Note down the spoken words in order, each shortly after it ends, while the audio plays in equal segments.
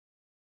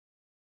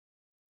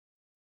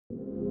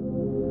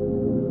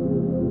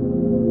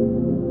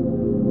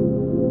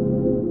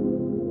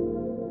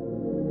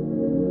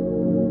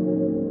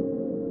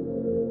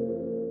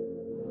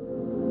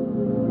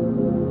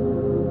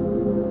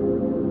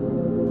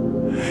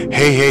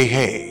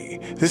Hey,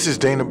 this is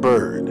Dana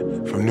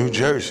Bird from New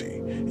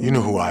Jersey. You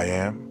know who I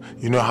am.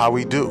 You know how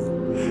we do.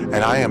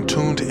 And I am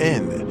tuned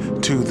in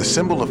to the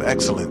Symbol of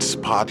Excellence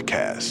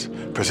podcast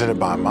presented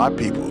by my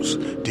peoples,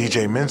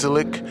 DJ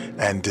Menzelik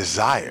and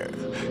Desire.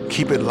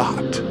 Keep it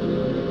locked.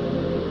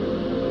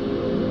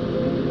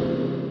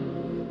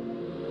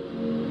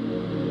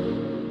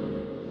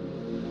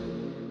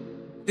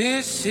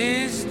 This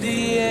is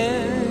the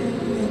end.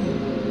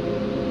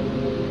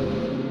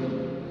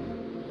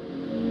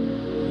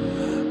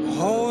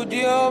 Hold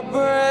your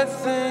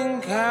breath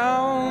and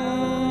count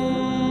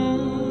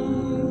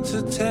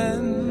to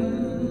 10.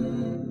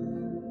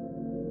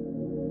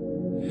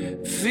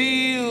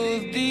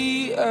 Feel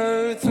the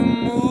earth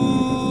move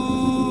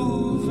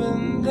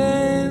and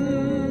then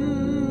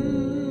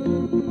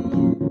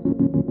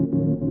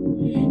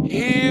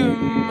hear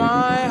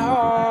my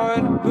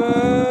heart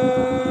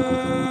burst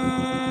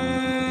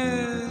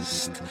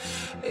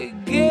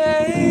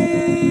again.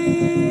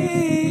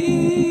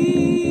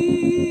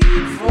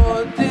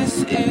 For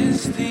this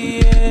is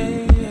the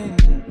end.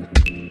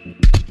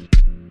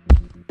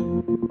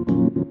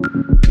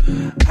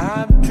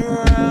 I've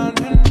drowned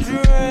and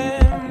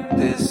dreamt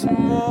this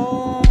moment.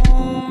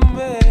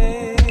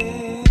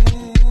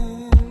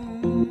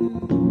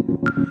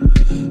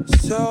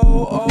 So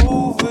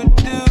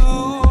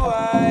overdue,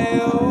 I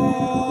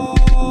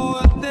owe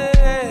a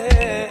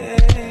day.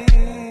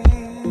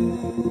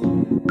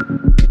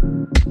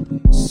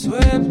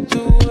 Swept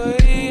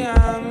away,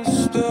 I'm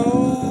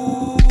stolen.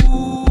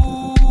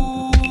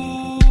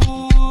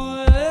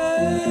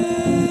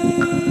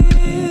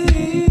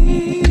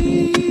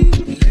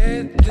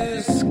 Let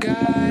the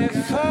sky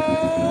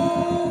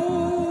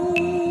fall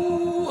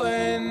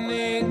when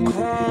it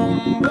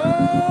crumbles.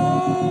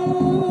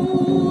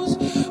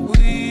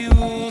 We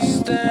will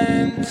stand.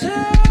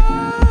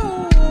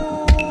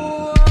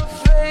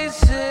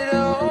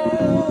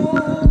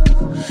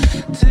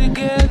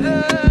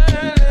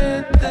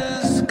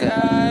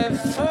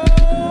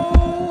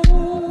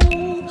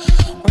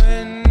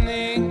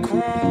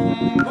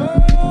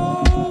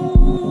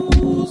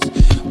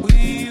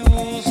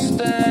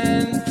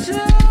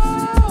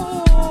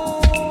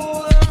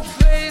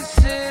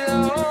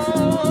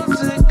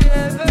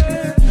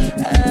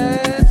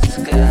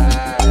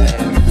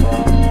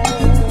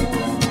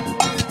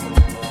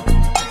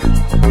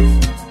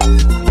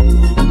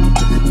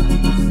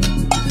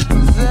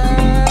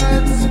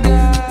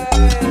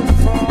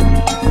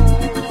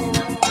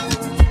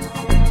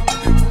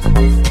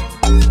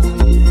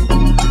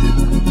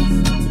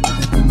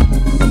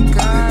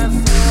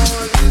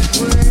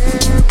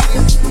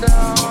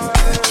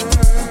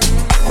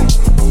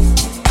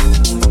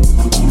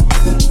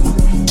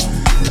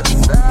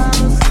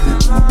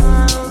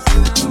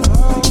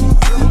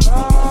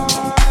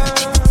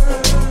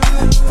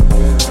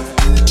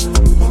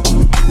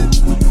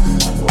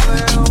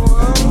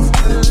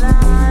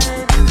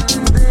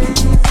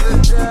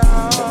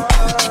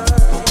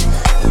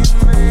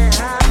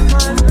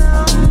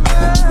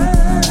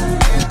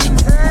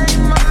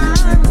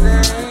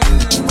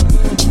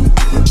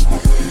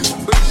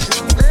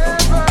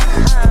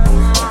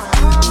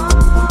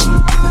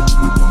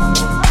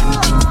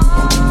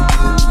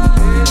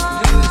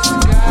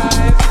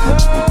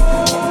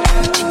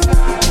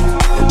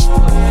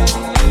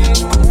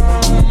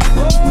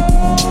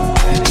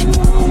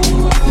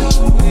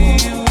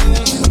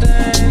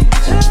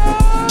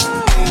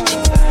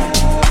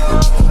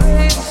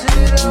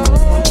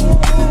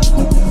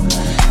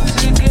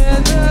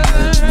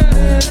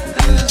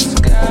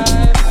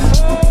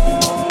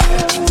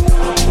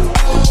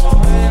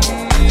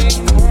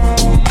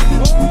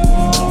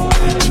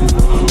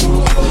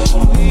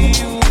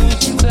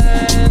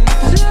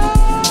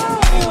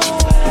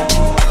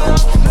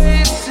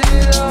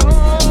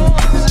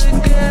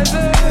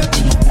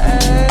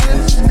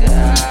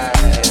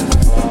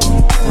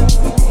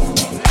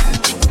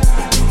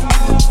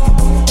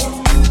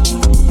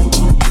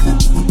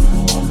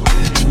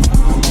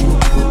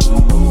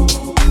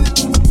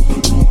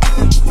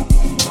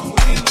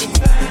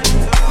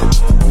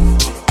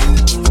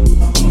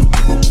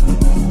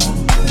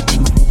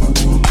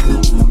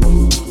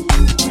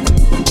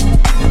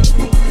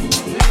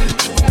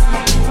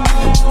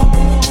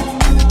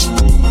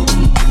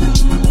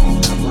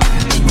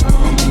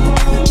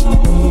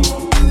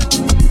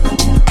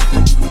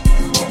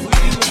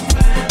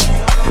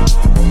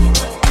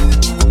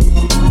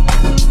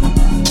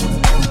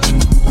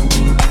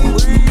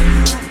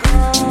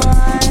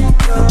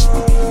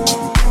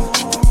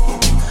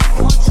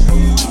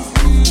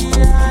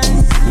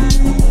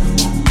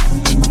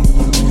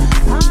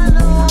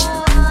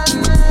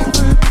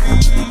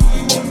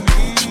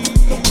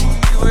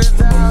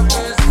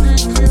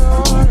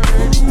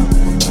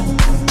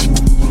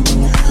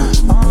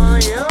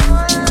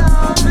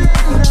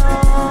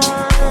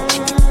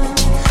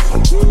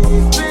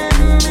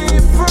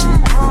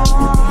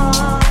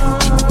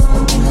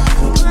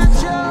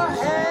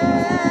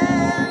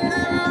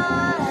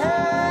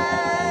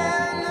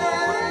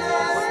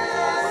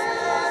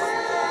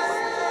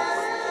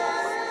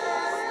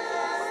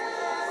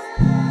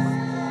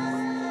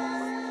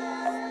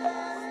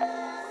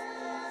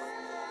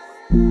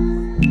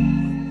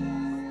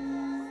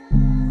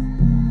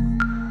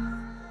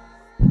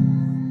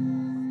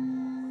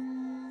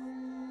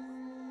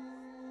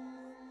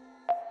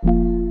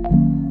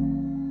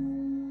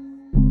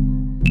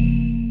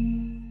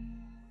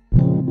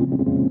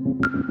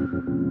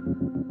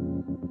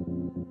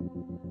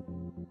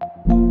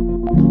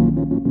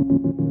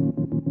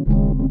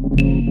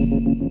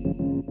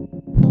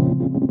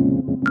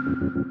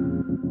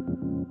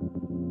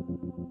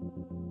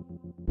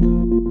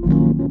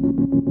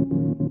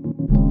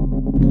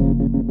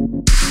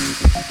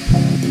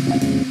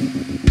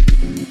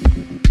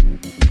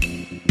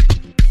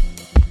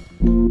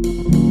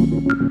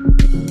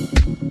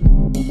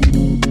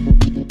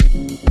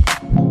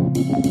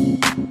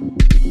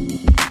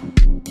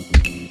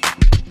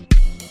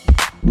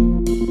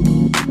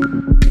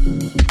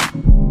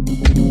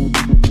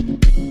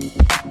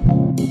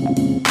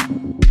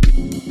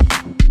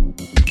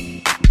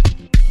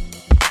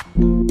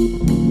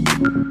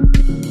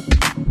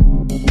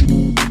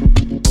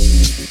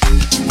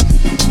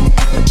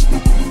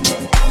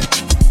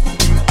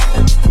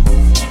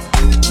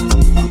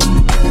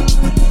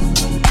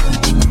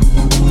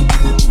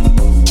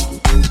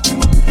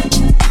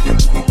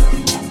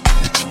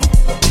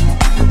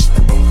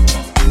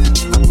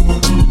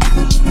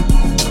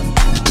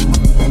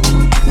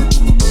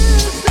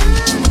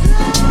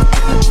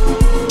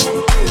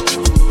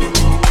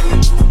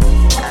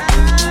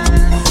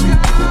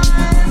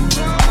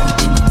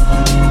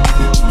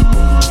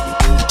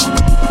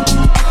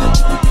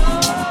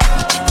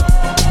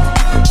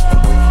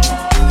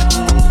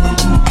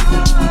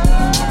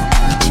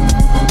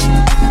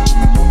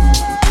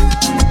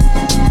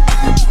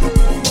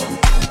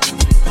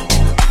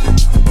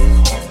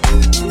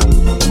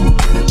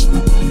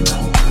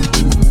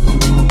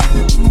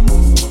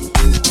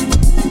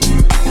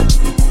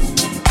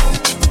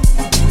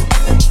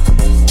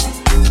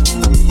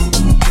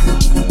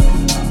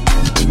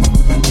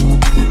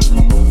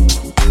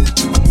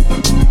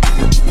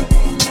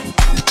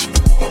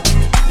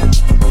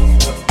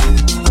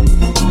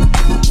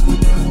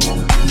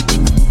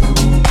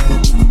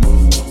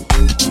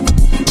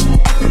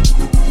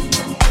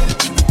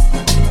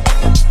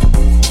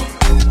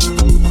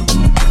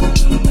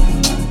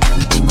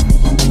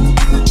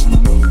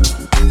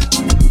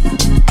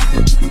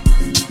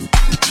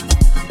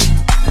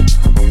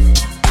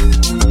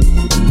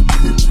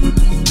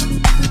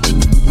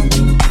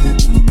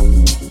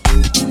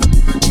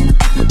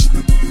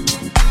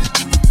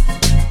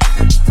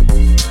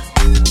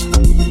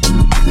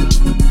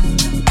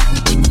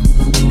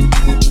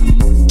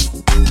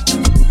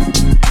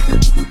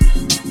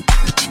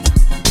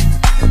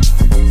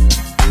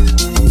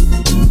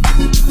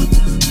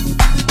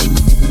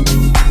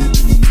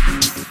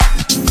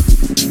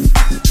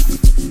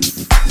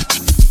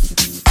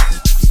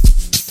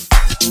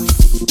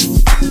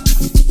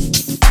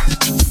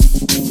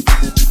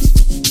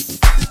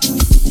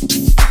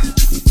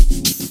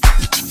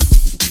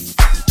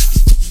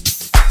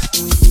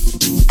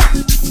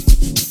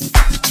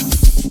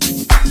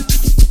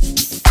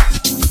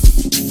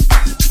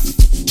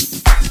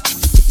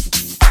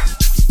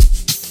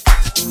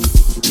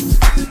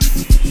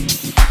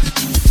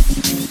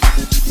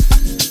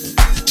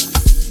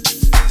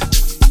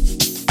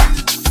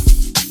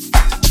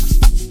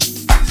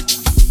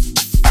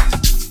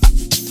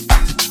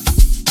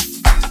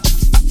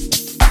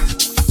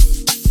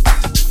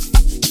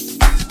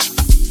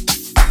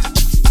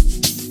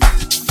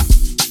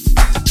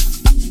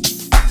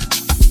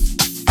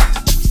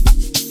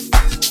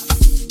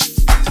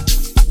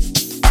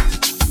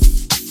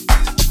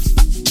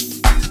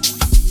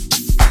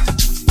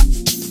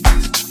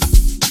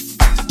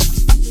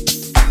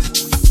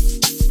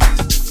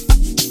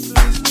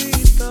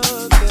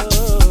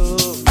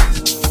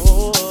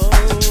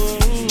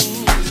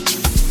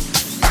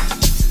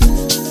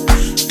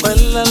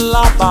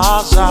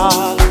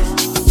 Abazali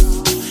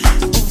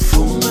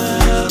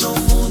ufumene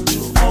umuntu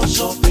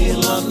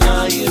ozophila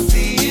naye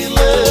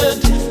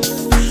empilweni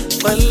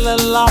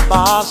xelela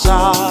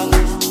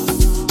Abazali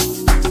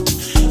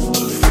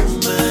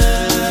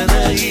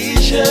ufumene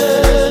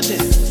ijeni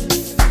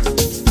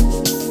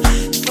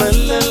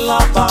xelela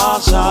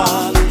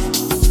Abazali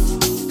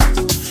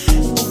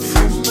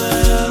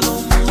ufumene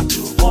umuntu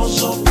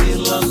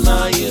ozophila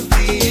naye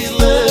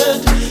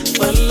empilweni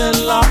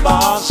xelela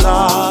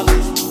Abazali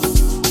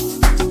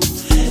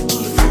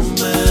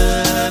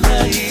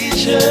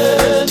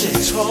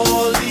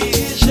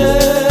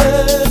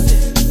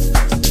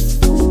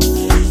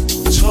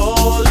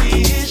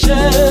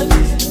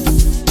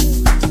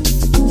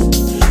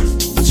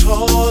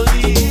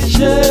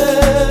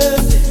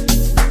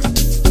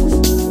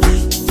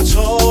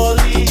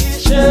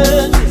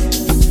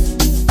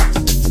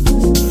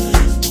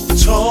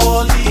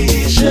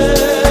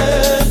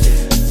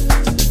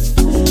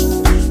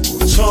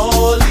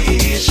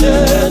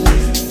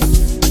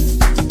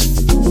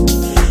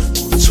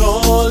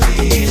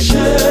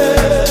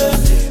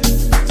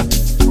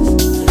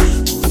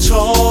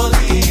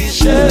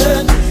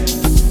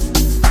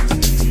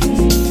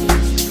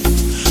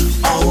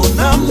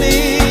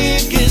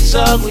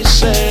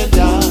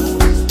Kwisenda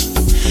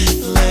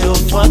leyo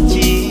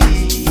ncwadi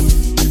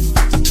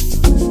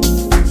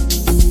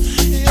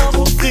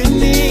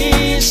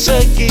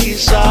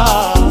yokuqinisekisa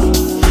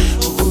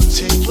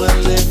ukuthi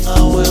ngcwele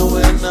ngawe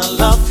wena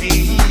lapi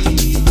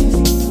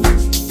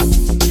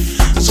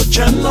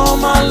socheno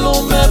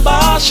malume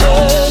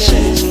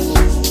basheshe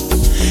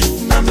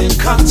nami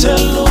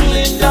ngikhathele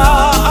ulinda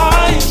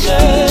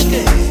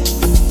ayingeke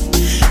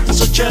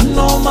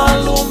socheno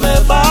malume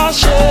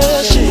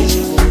basheshe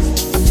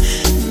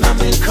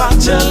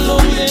Kantelo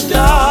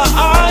linda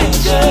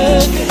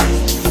ayingeke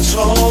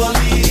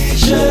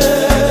Tolishe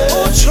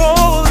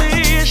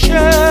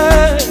Tolishe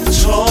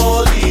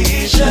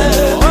Tolishe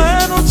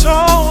When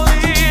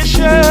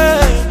Tolishe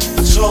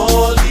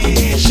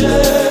Tolishe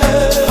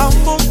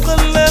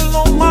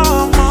Hambukelelo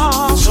mama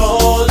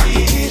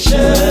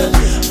Tolishe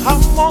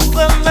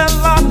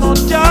Hambukelela no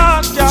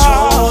jaja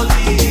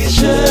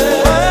Tolishe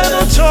When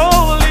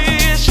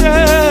Tolishe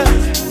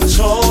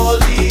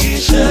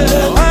Tolishe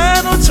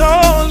When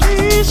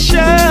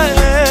Tolishe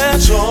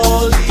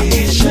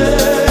Tolishe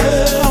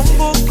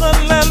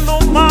Hambukelelo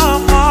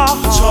mama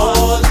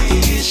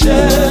Tolishe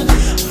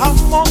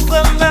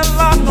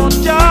Hambukelela no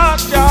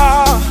jaja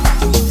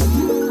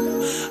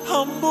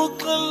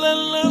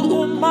Hambukelele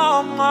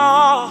umama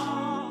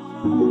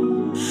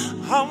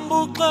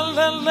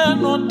Hambukelele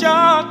no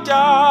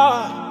jaja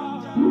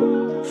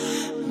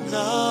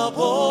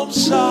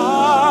Nabomsala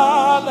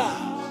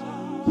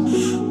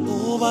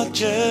Uba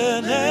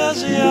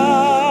Genesia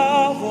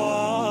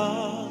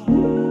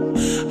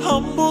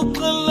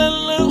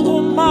Hambukelele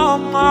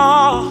umama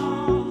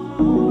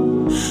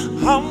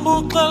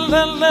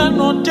Hambukelele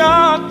no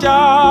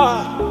jaja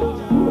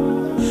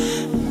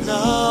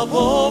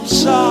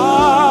Nabomsala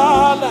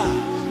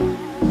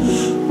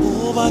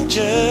Uba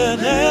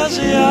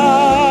Genesia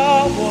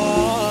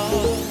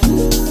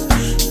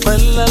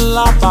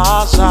Xelela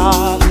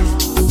Abazali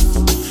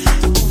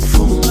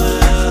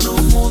ufumene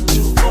umuntu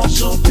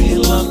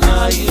ozophila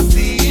naye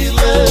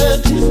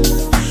empilweni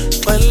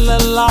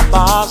xelela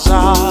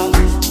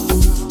Abazali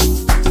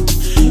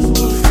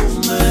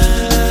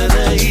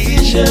ufumene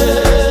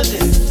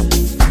ijeni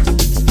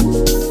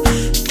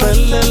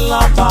xelela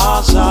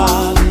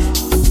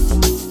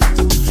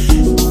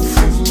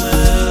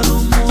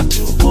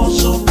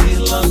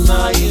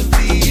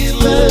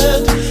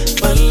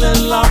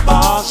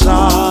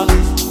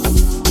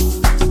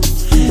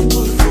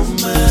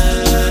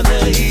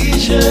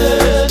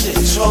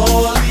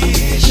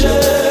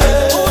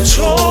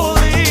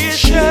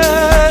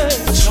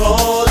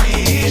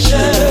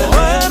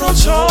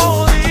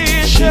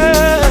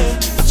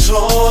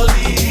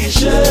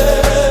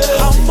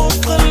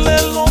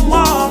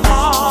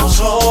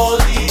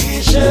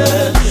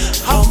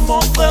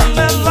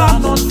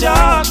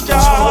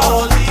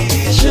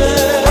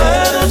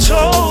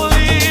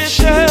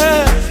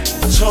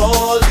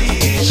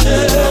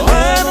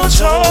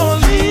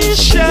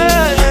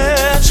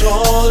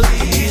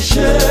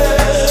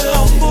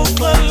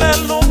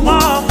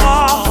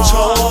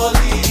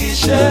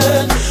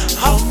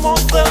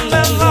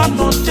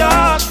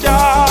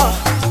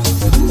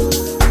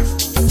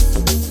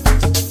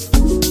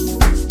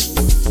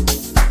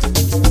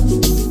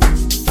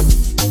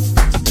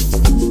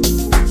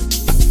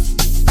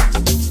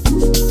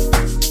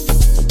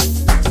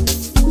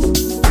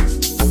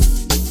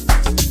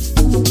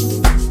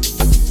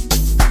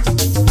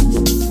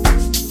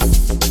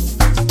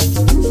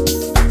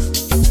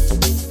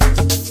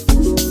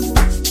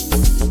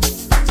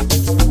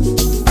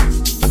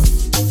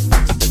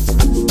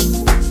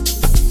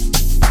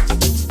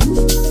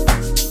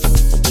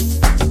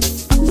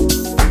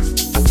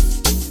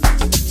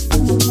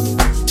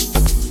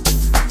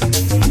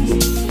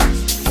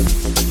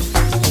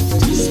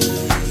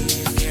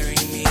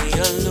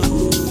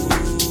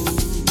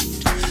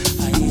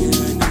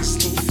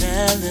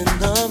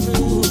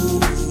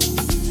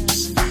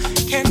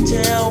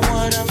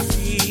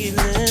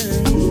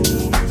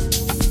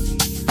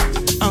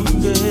I'm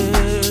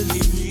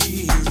barely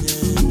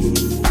breathing.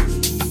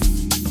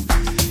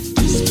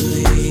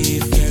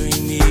 Disbelief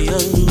carrying me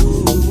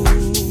alone.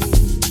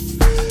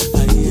 I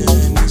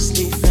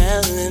earnestly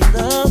fell in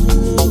the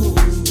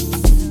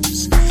blues.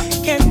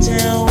 Can't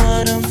tell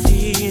what I'm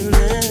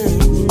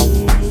feeling.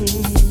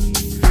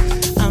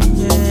 I'm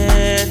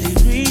barely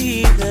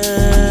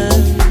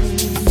breathing.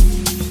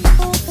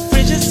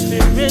 Frigid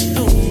spirit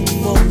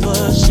loom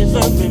over,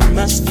 shivering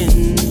my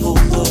skin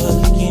over,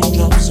 licking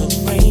drops of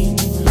rain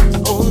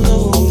all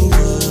over.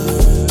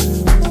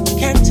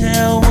 Can't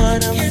tell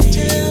what I'm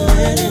feeling.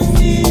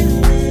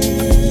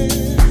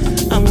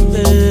 I'm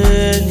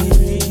barely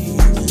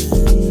breathing.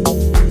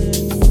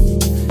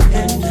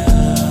 And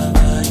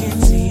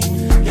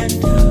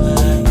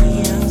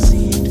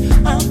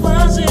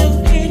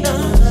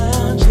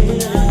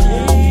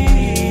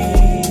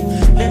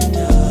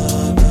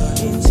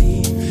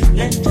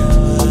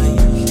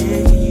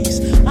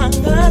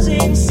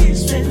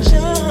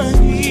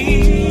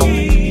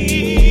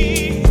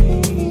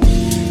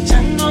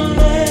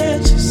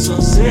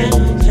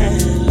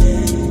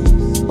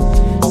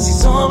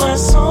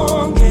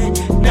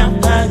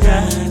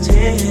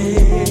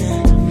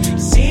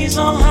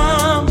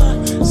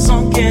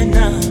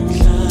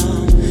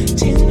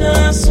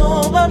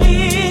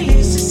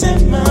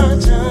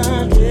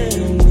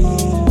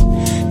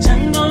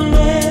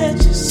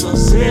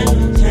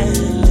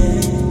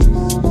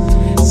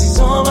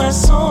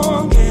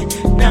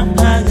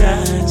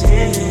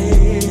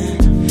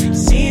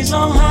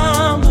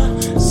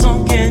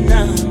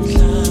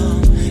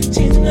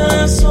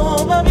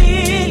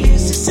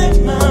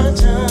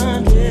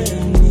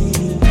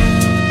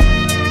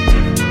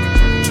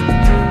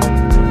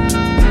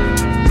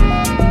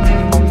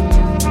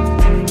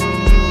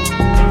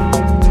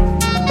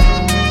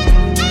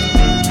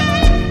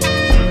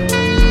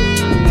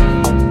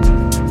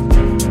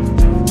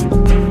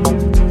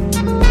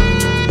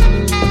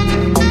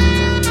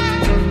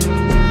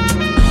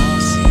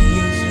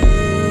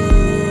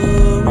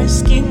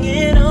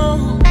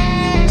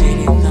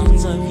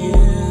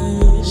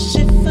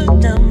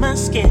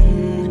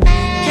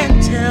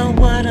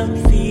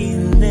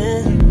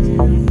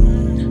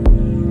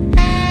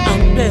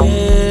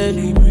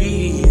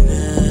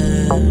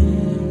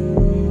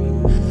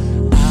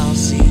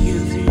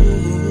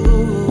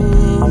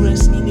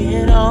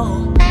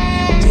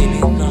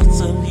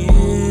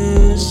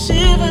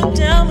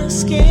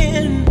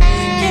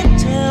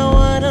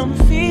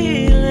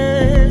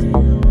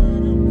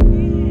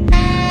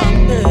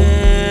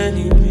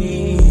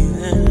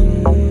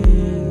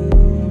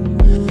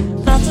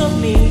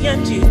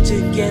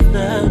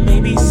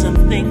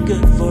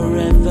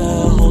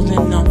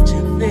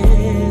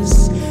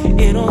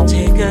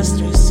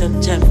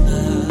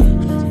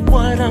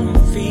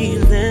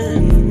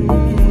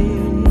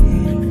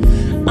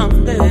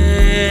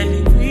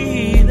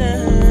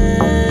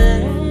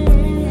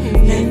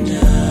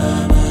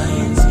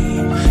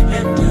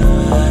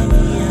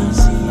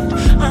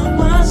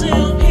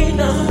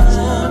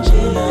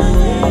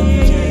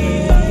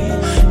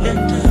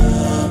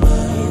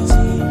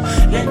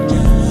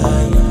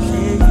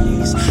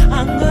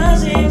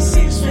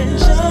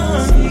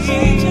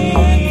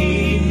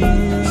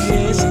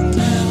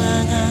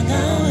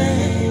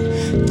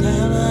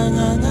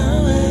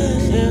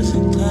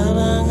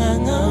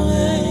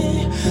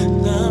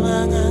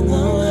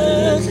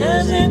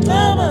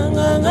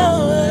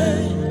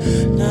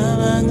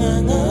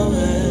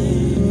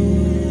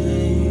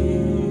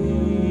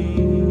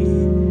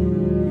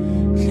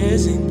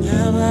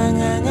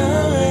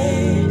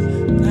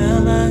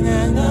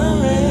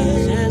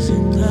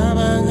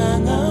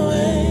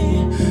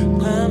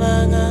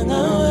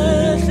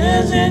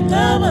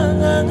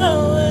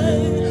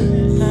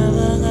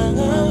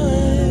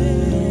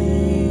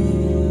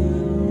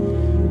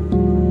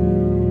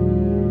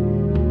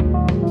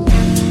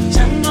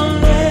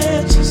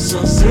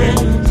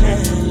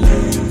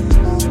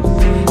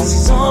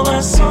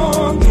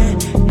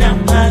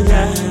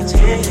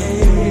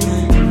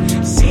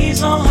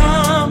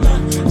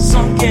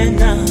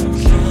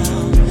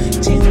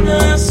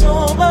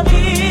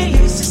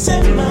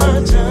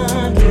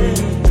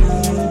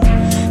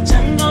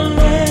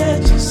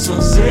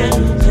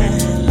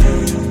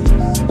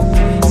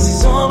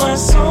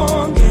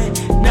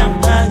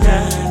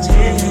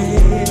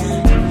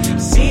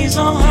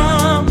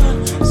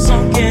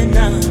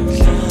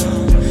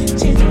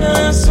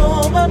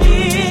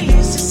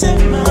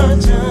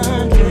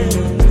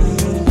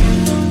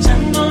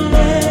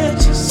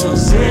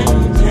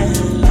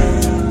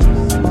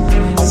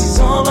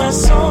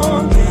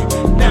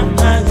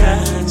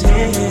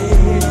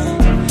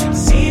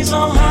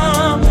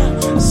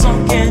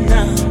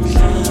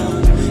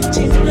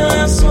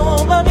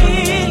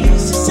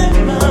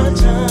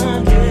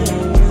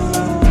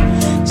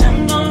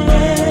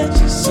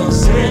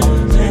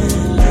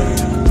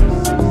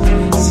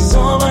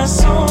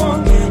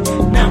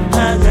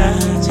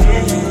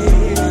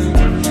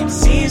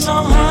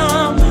Season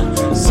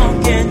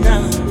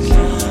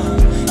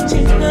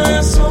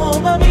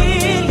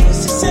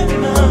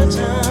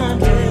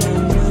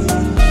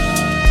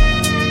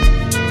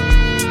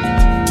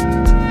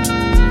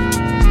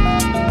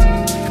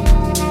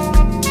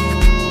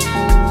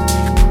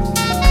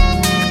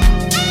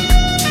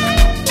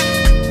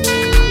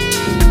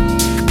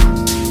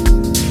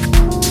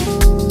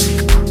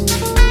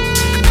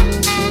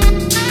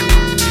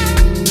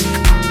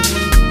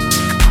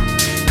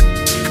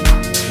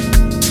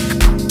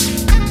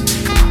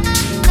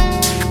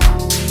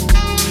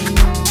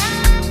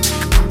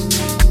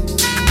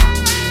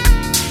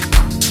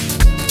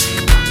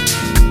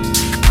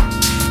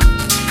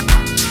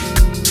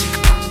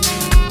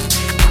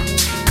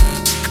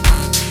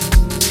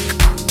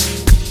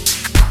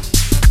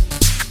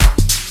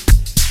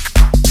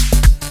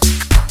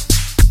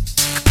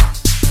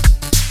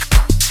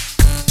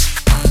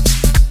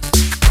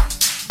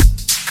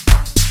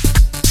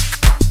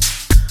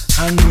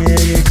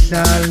angeke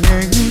hlale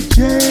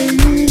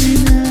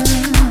kujeyina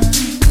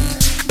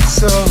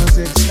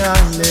soze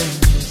hlale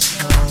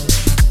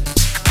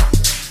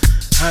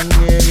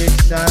angeke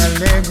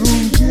hlale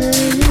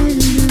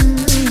kujeyina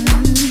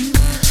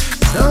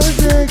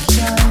soze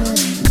hlale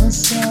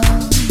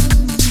nosam.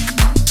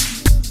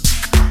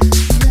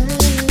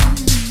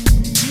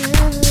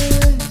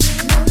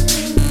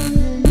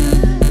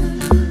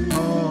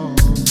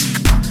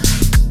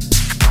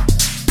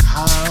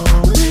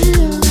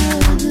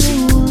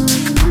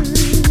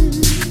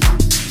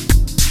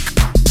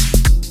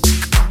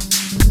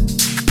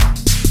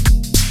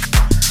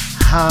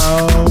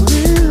 How we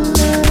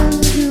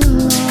love you,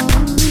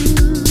 Lord.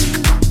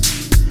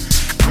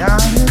 You're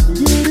a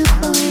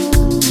beautiful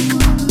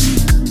one.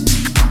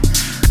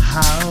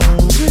 How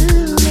we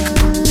love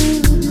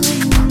you,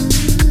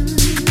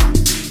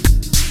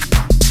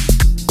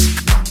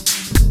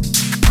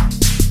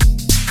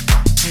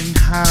 and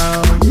how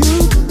you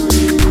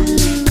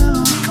feel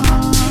our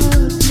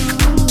hearts,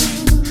 Lord.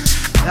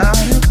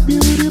 You're a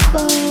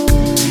beautiful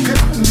one.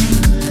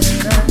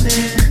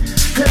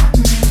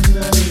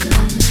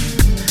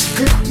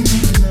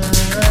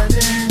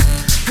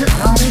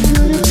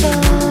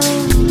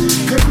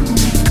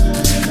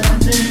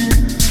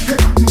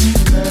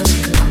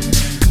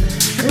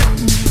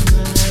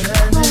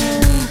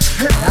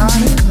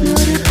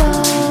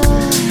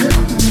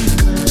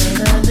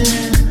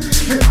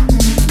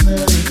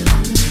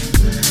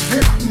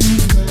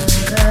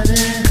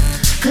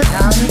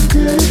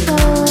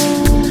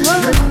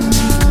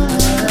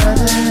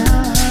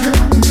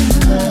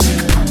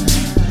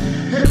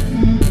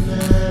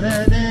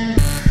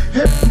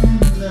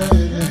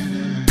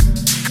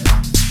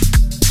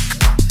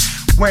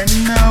 When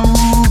I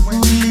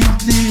fully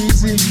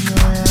please in your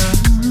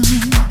hands,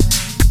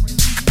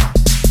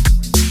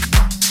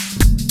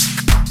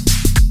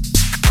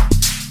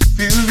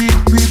 fill it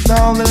with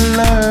all the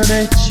love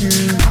that you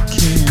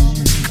can.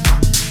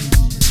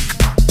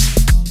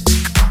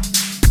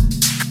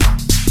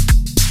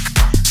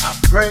 I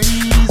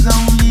praise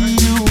only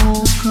you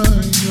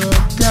 'cause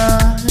you're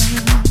God.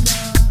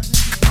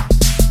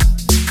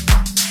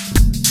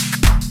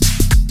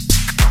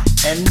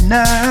 And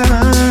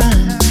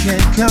none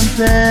can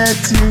compare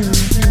to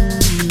you,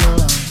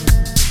 Lord.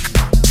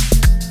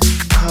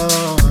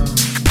 Oh,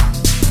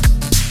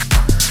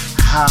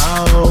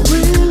 how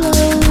we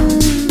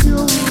love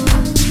you,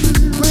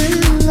 we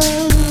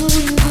love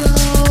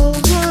your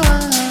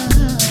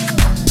word.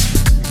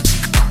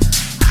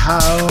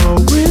 How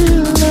we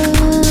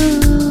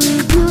love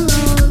you,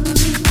 Lord.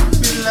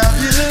 We love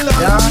you,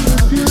 Lord. You're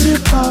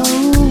beautiful,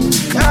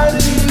 you're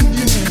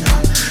beautiful.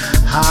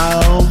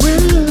 How we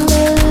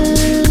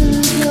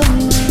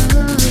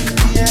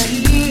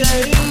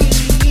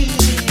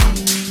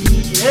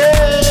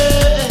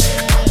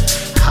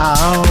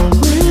how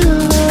we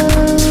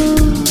love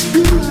you,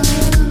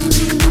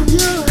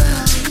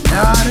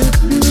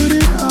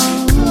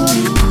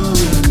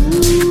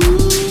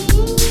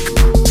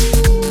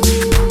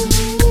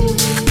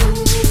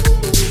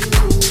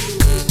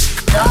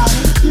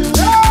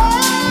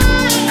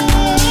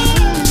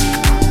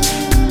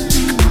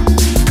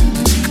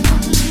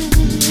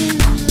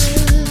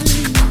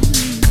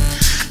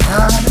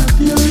 not a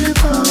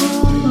beautiful.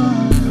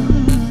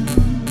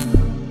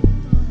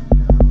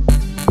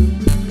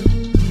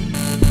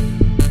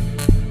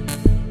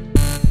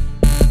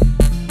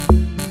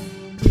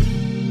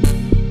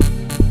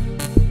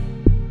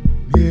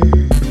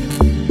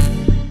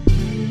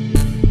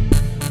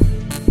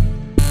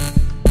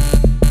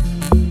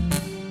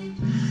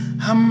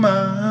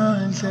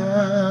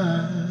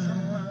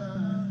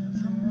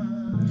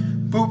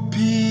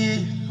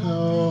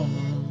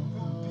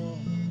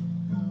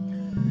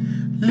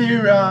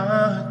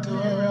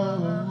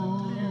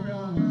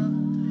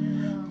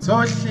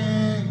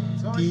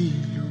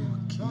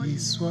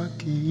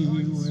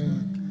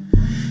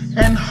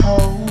 And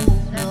hold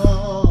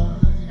on,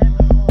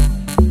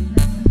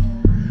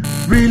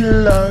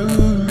 real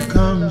love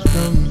comes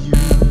from you.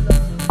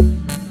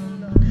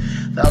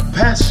 The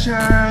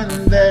passion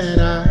that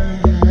I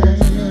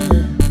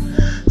have,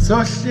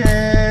 so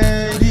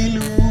steady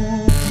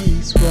look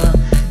is what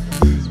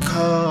you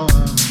call.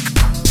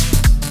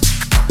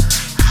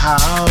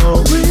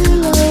 How we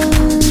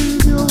love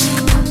you,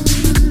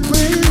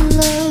 we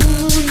love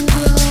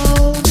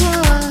your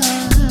word.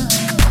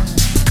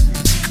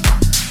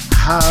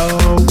 How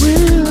we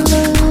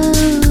love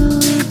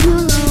you,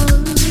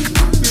 Lord.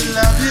 We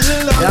love you,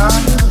 Lord. You're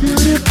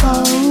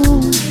beautiful,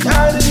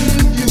 you're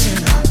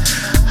beautiful.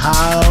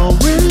 How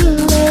we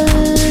love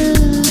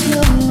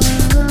your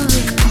word.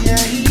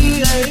 Yeah,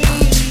 yeah,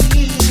 yeah.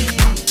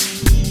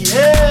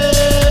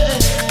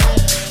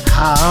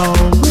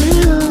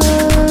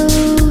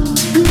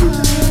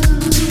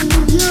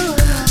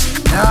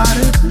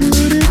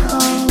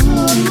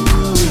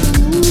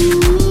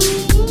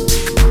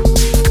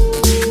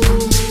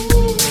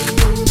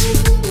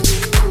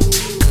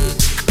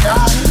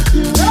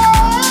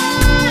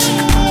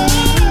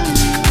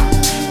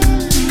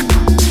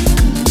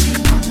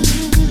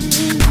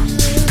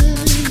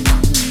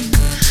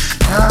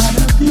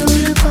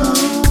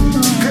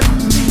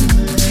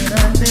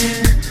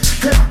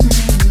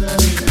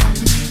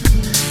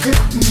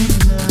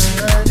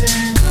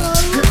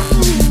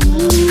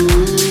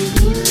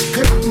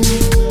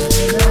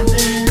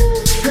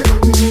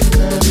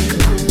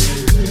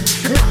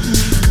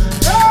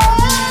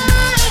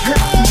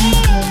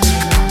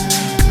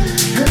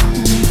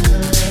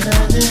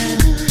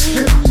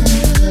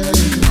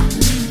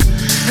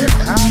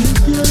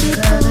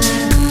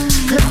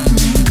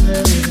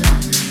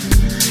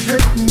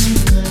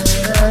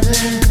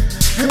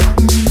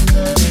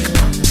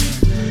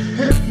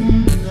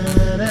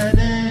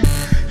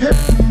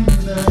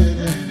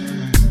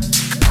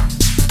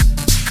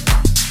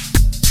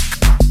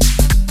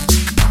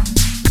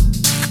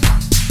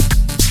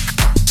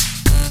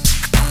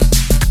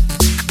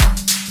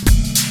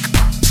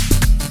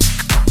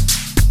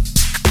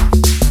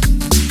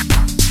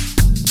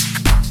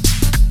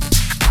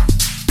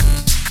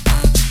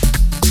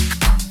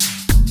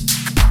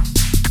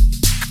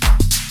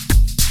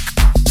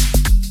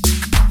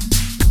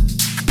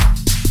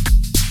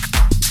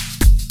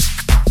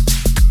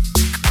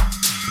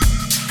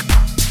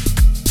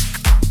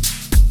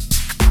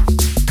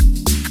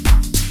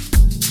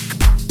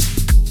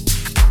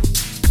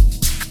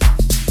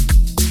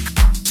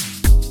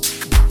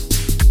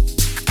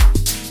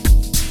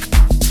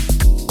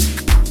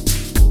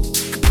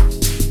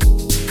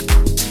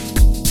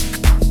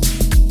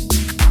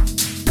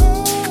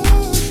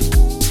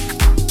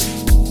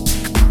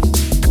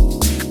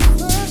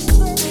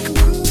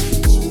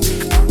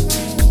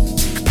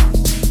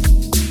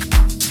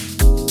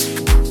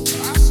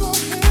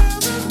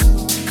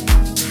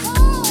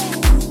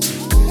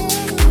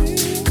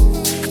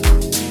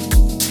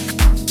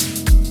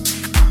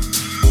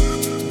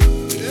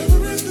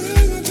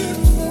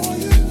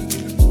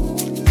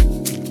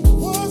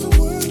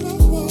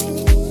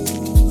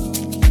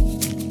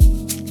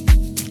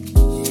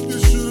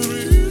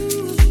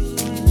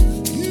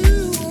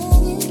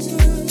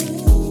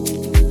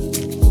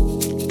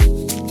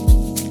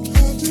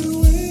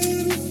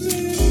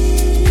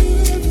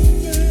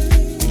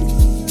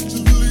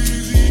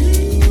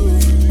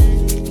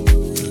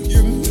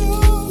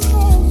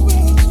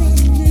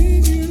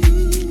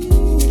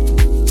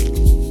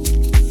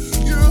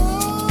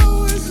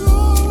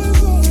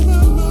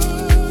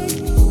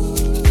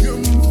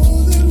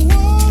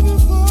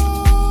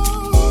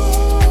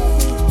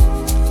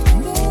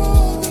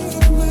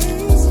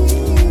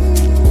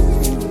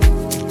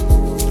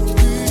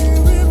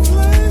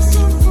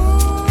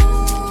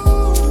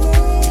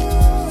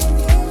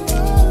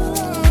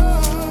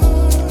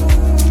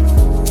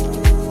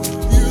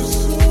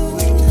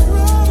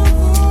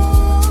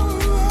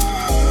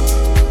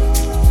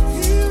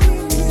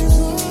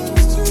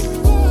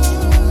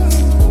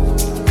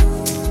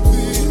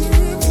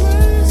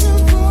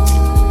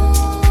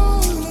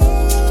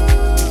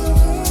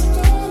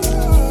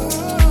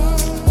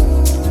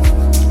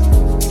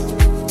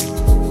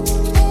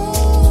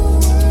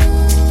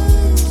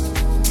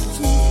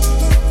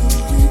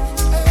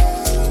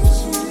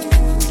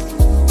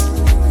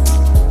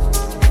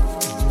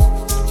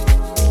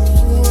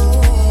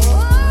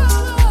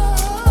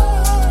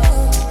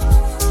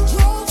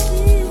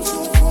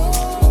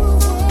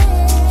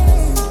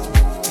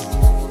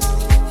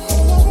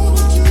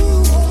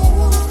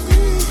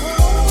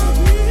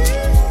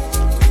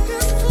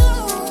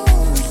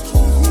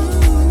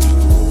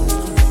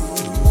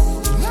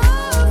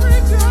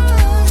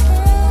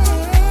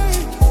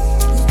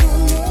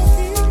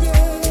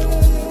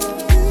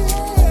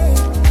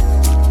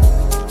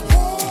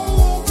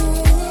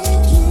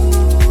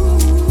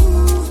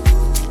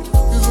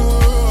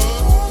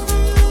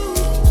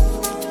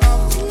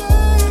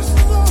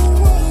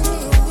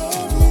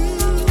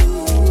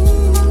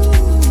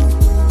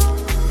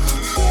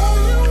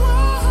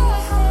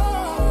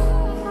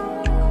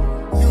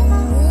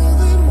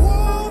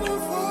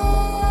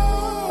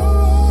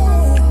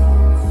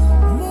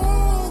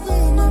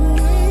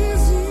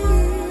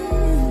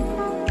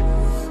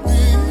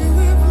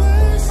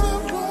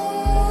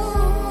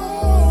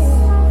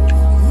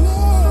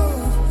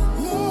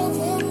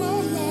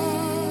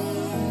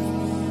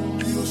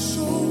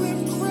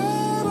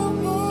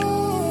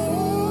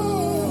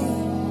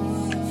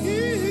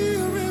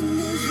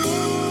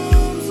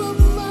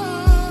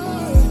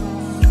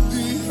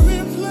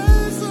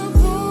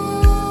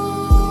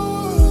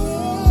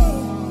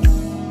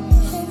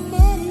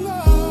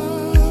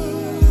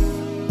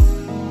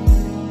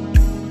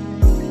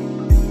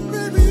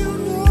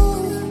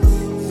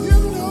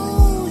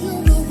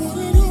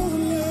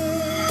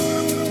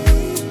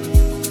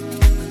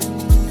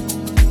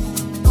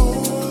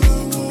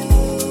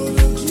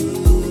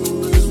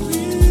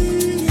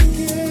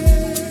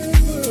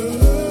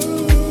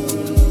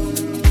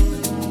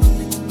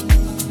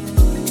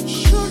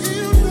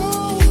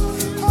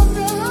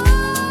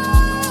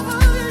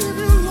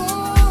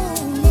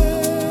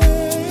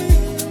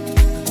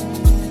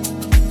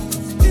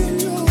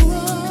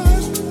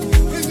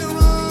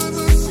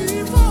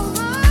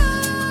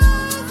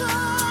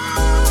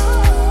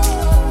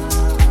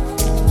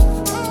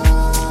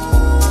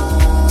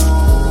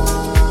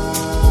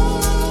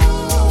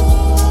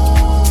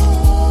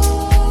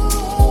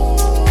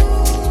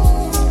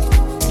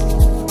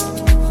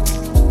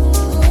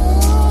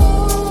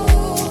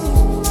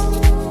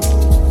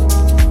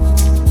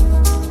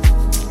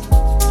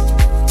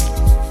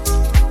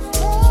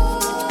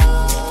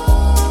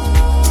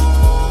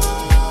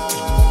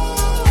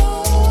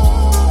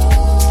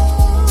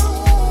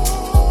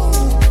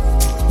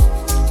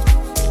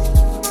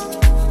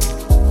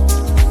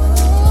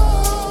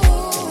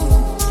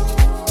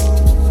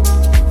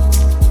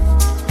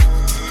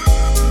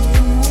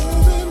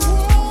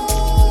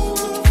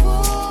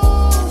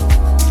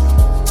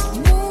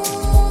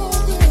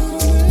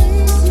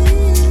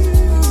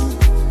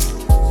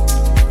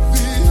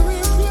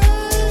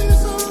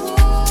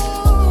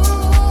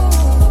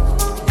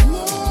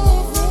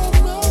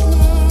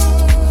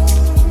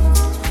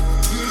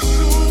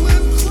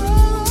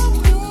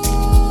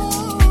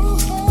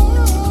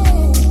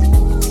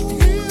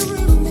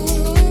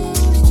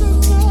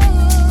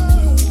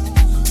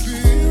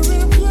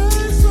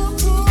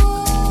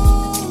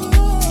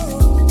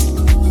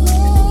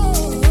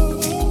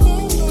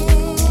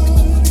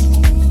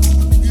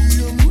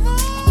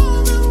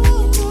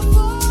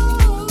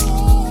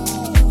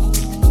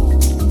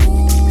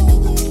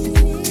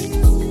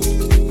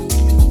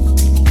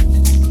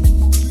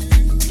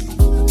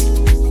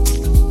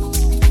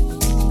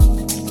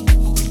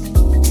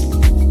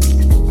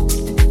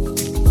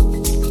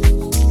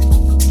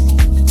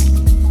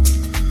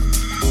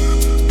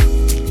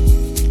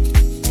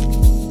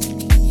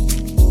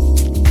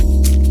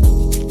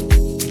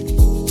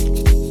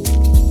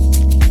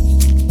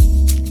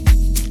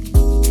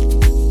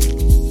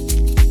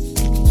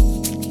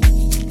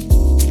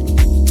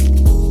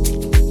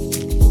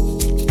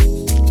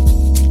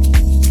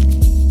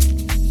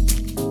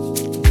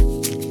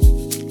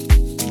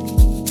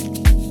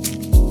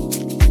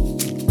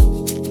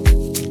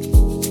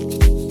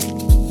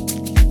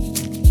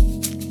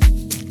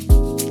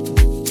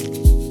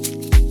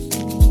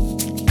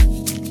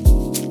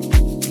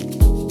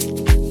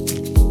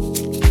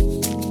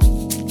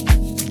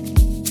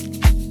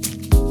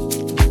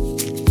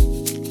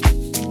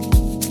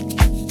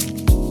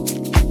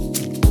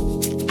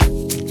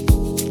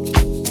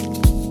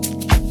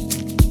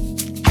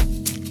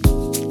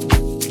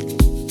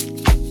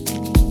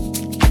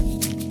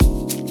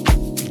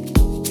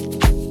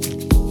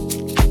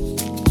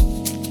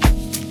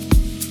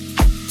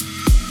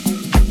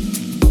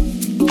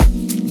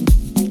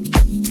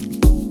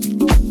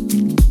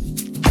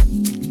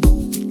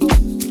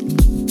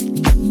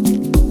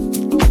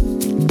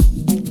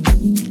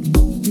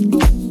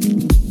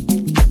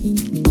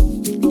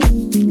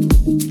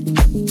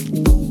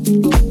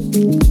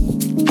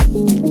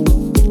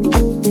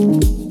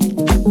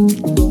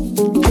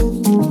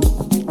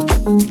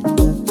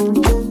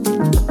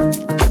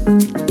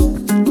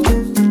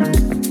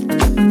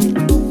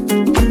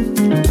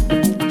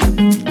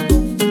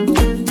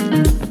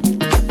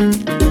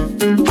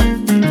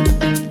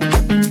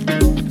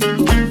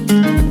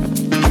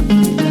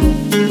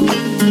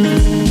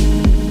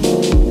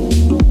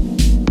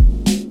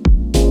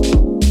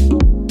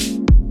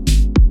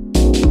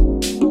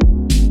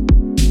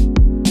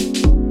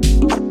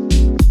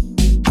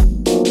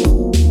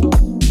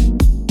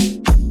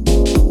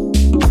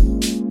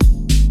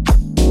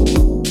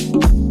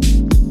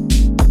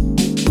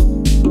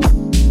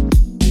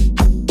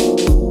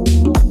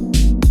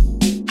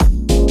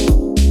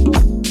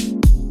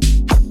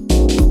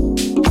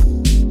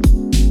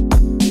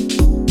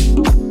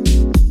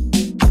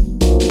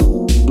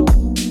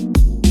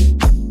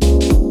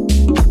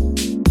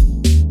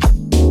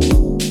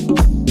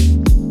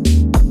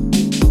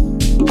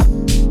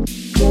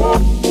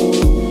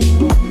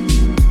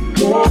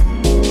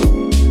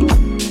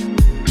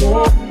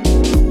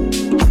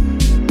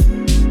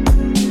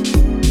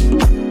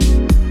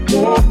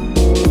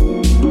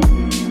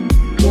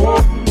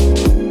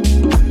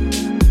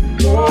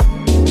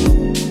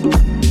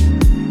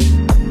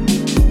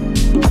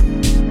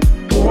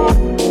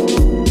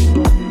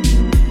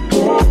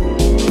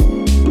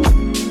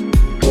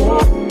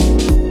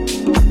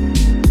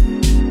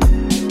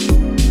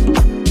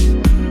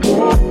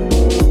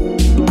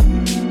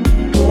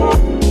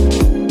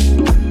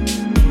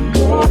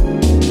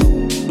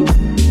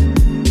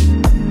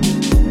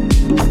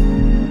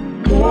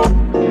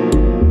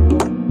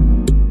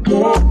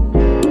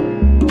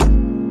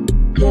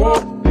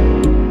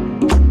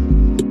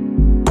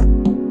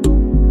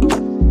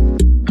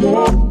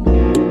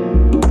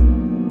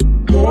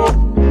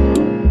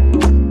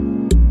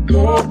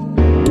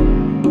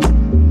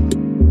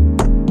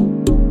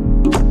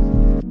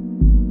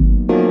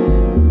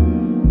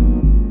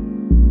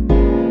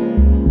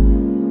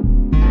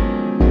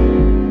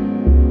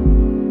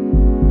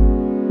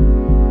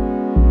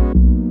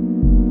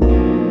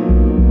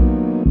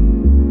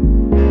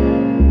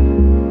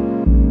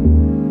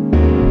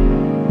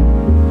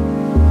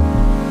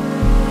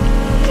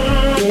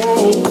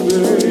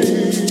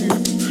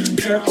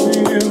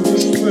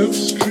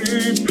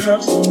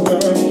 passing by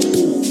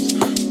fools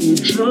who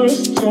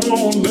just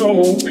don't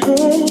know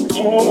pure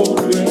gold,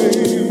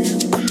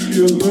 babe.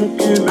 You're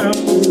looking at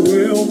the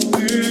real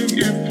thing.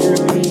 If you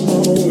knew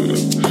my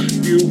worth,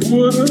 you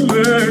wouldn't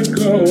let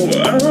go.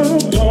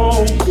 I'm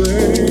all,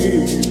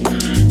 babe.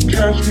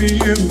 Catch me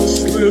in the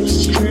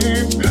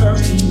slipstream,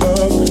 passing by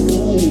the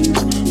fools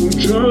who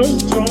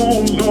just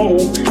don't know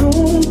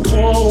pure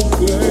gold,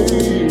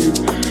 babe.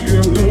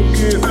 You're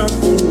looking at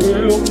the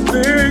real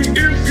thing.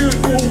 If you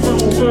knew my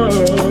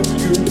worth,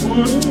 you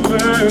wouldn't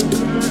let go.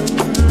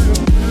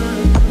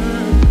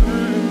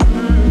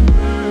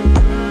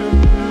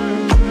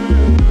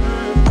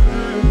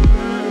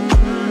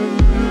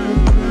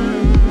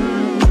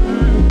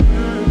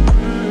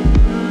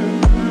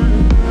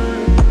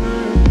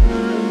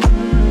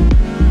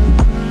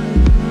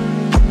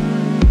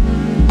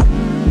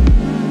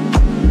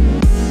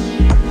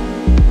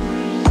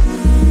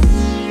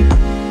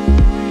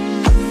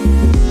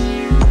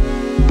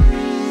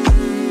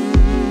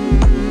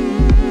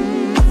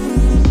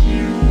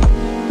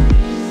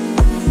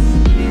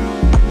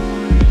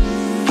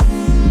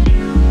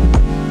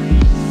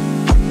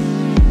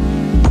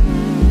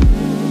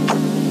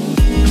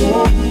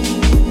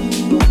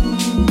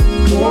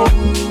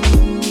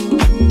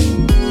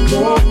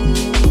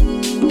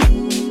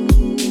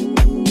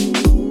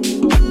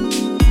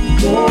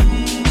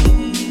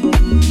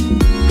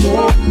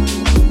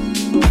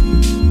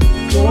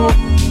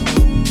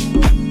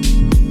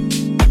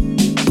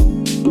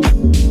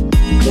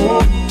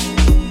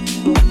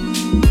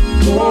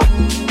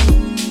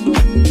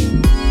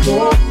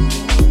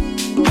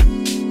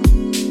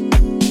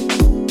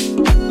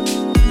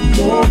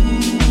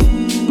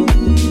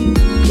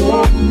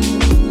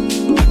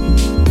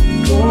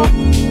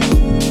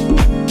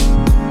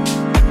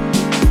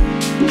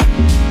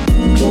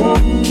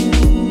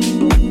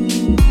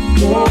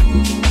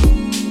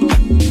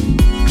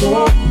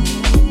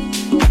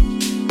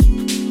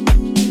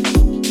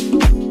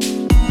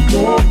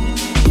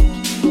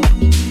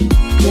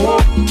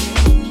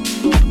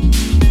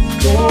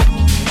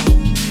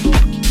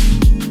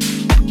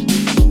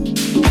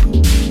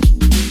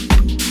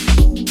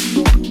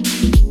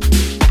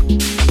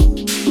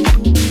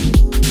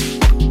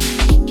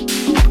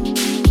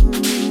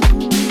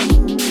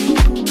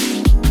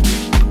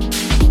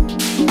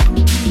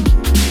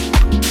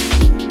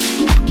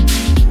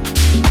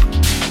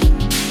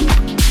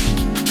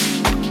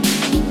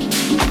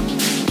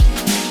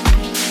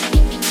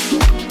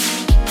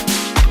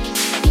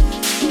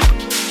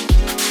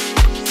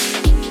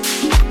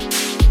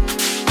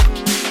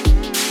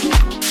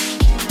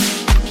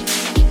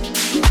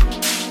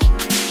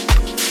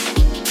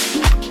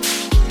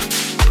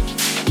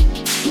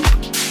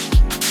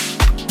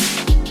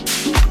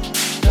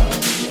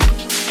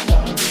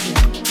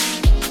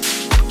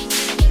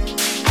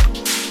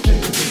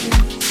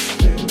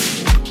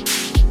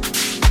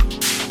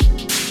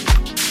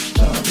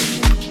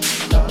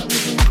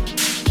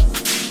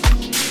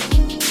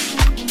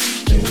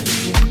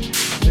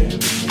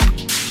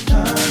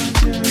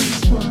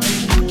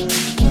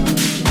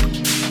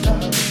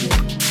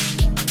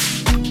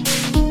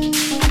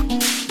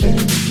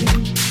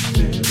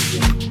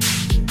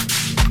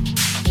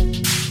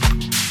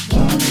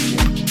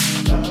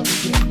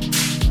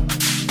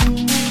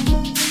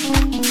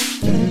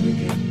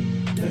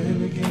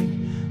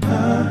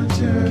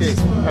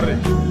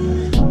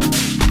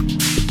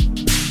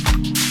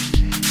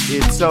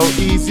 It's so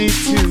easy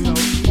to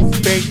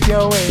fake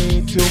your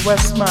way to a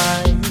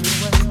smile.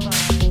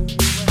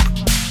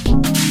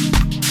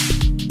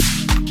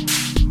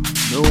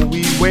 No,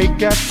 we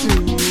wake up to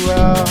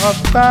a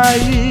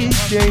fight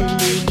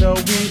daily. No,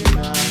 we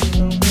not.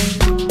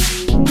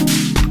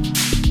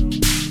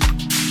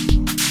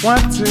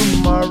 What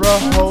tomorrow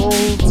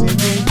holds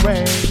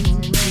anyway,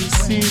 we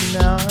see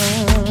now.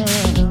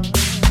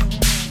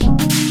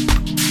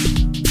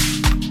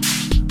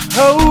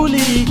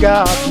 Holy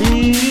God,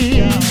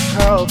 please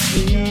help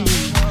me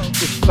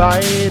to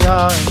fight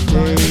our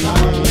day.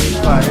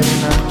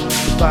 Fighting on,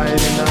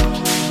 fighting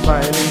on,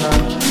 fighting on, fighting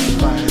on,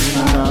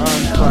 fighting on,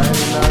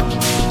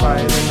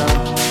 fighting on,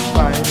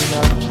 fighting on, fighting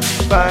on,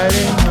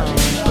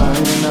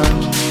 fighting on,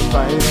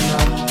 fighting on, fighting on,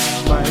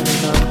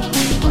 fighting on,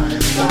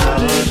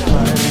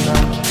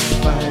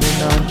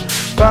 fighting on,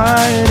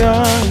 fight on, fighting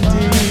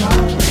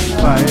on,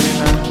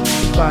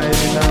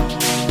 fighting on,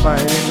 fighting on,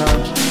 fighting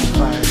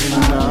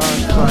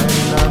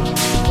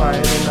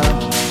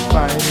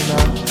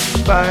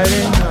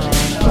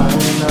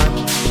on,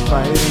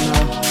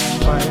 fighting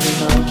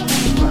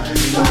on,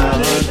 fighting on, fighting on,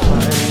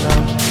 fighting on, fighting on, fighting on, fighting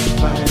on, fighting on,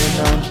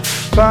 fighting on,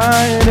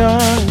 fight on, fighting on, fighting on, fighting on, fighting on, fighting on, fighting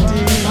on, fighting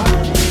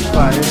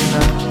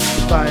on,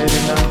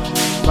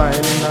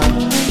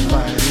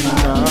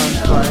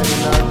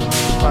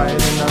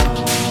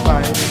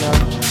 fighting on,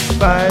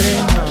 fighting on,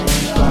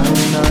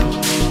 fighting on,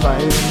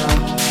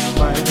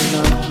 fighting on,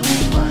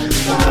 fighting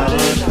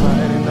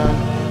on,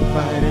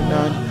 fighting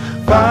on,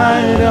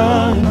 fight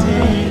on,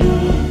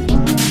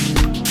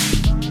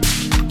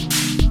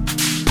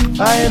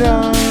 fight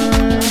on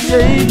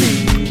daily.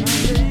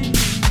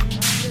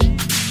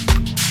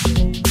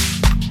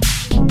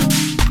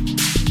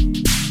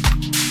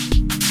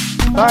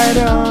 Fight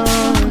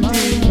on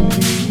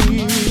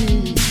daily.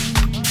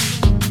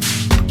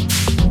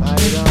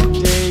 Fight on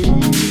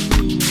daily.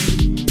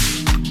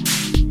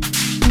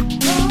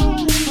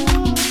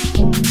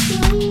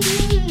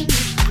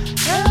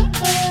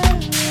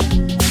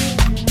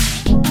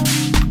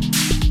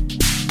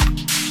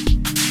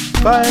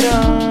 Fight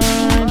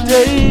on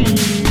daily.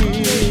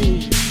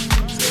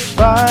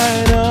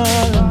 Fight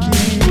on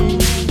daily.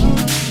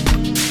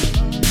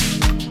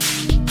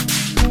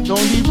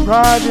 Don't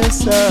deprive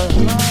yourself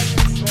of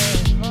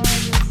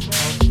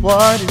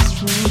what is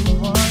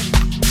true,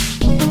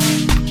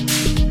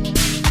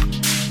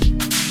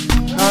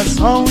 'cause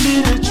only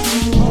the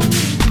truth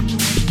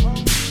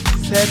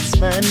sets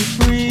man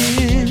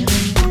free.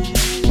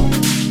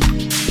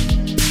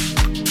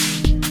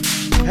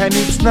 And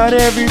it's not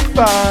every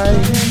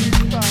fight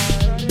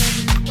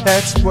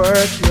that's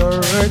worth your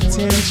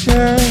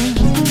attention.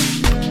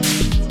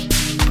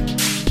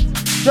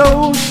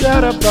 Don't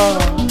shut up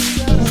and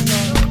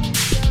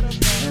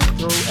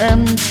throw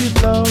empty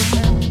blows.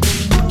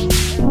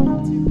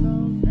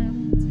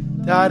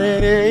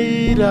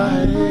 Da-da-da,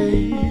 da-da-da,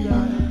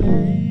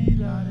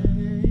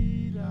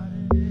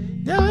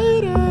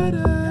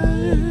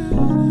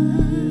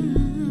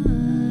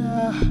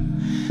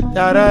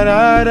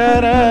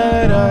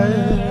 da-da-da-da-da-da.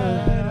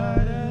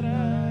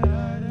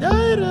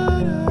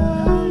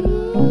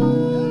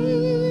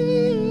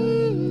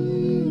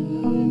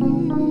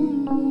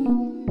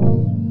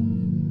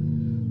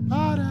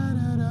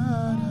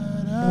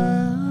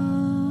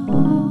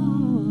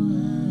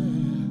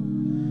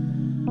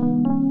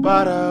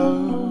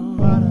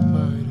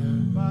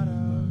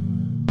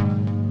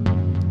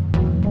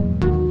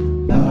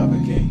 Love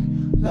again,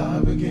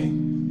 love again,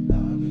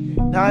 love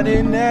again. Na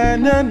na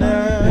na na.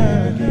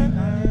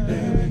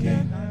 Live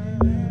again, love again,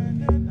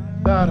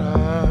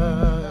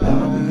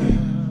 love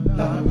again,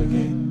 love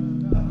again.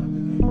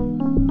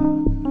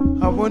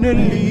 I wanna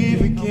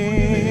leave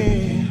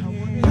again.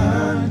 I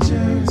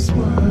just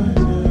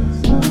wanna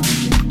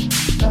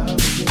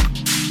love again.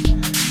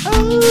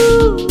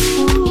 Oh.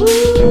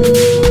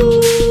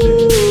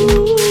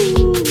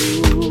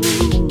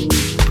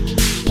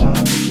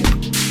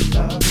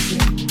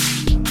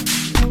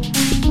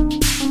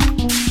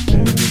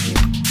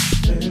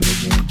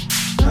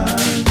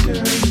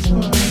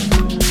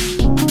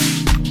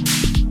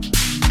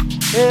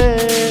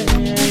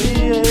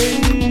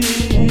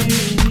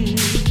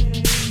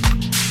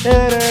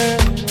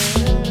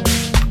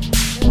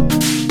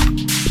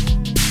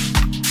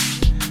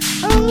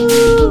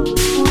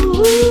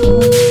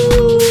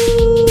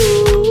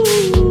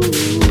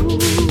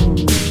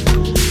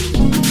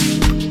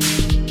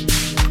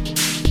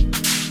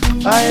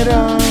 Fight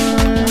on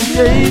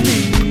daily.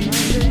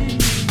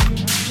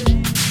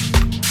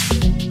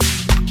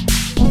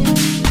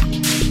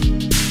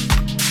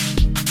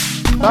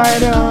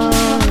 Fight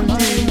on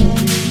daily.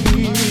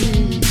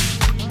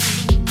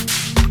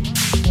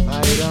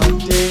 Fight on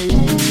daily.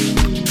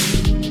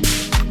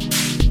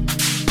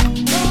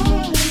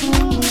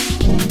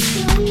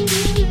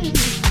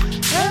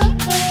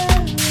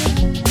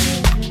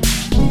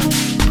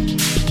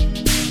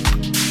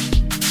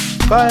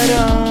 Fight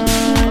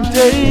on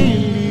daily.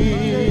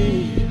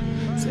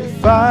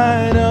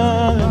 Fight on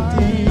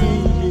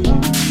daily.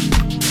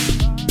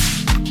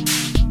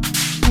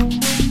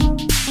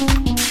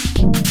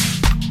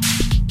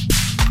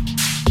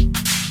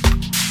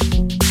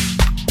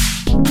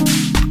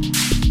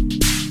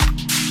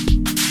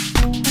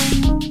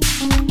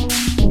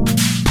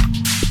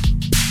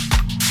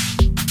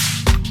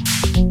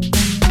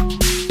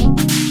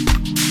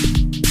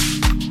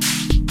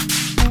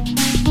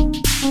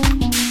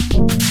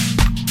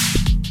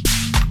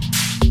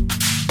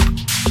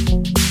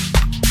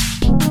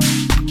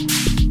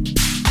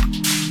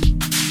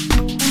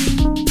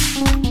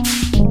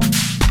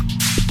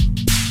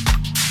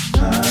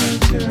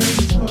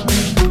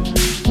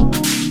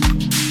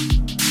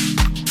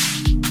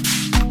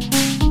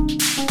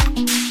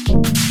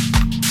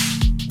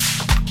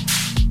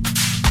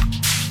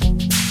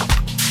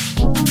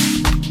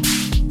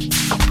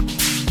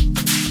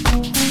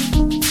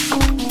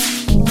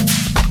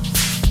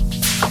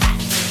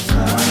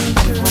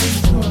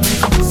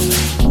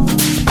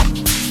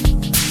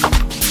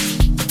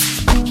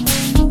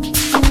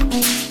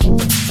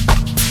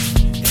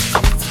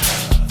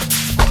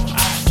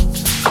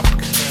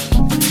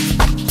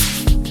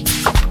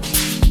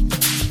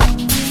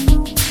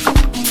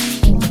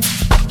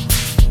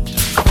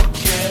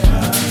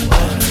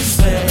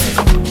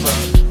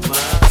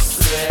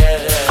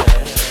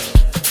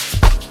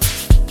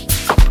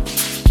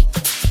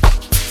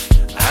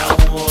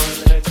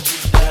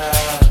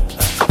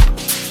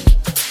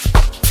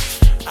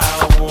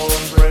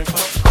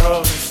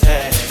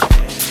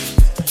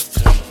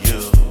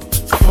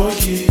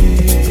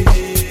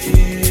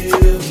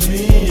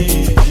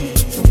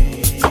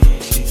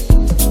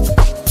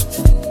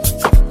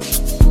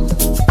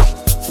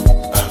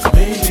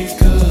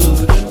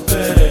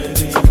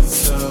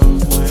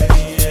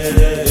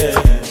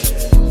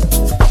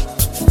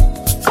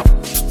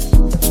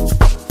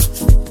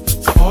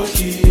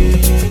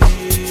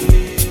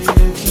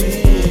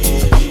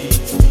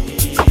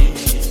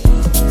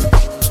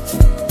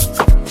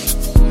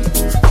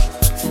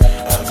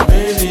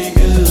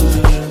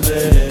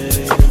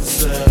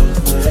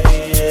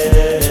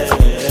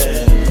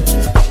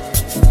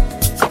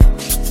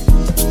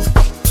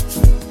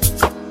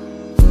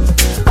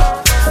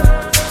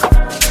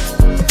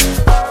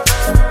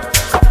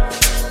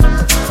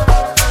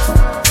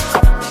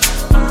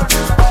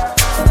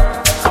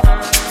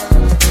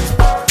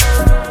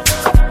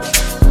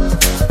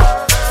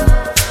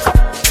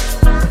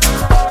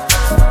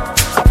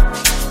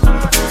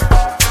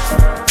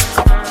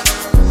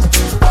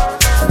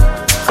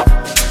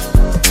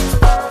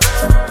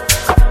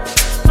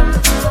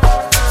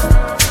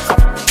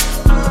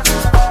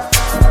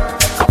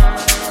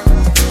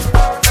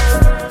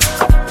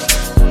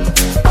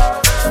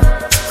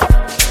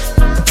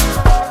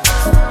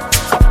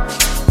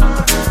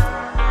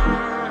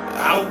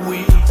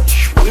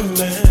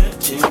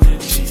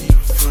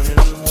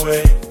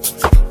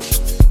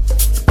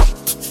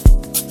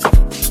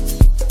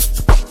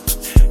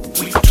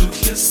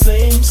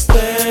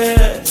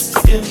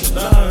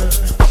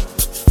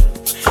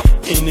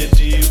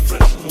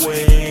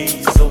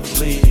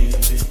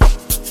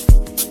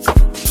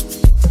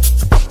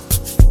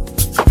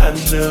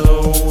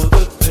 know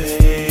the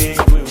pain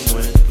we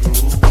went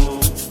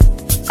through.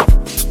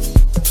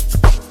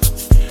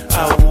 I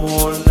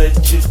won't let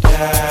you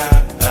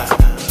down.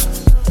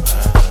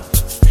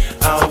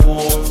 I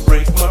won't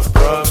break my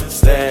promise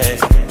that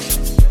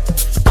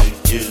to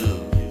you.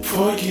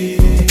 Forgive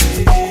me.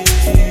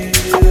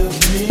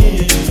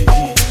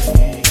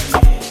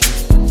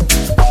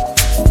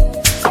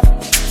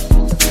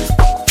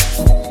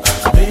 I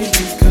may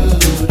be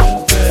good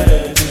and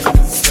bad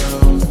in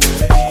some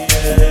way.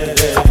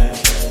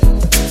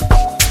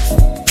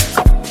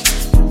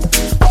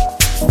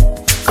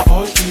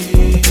 Forgive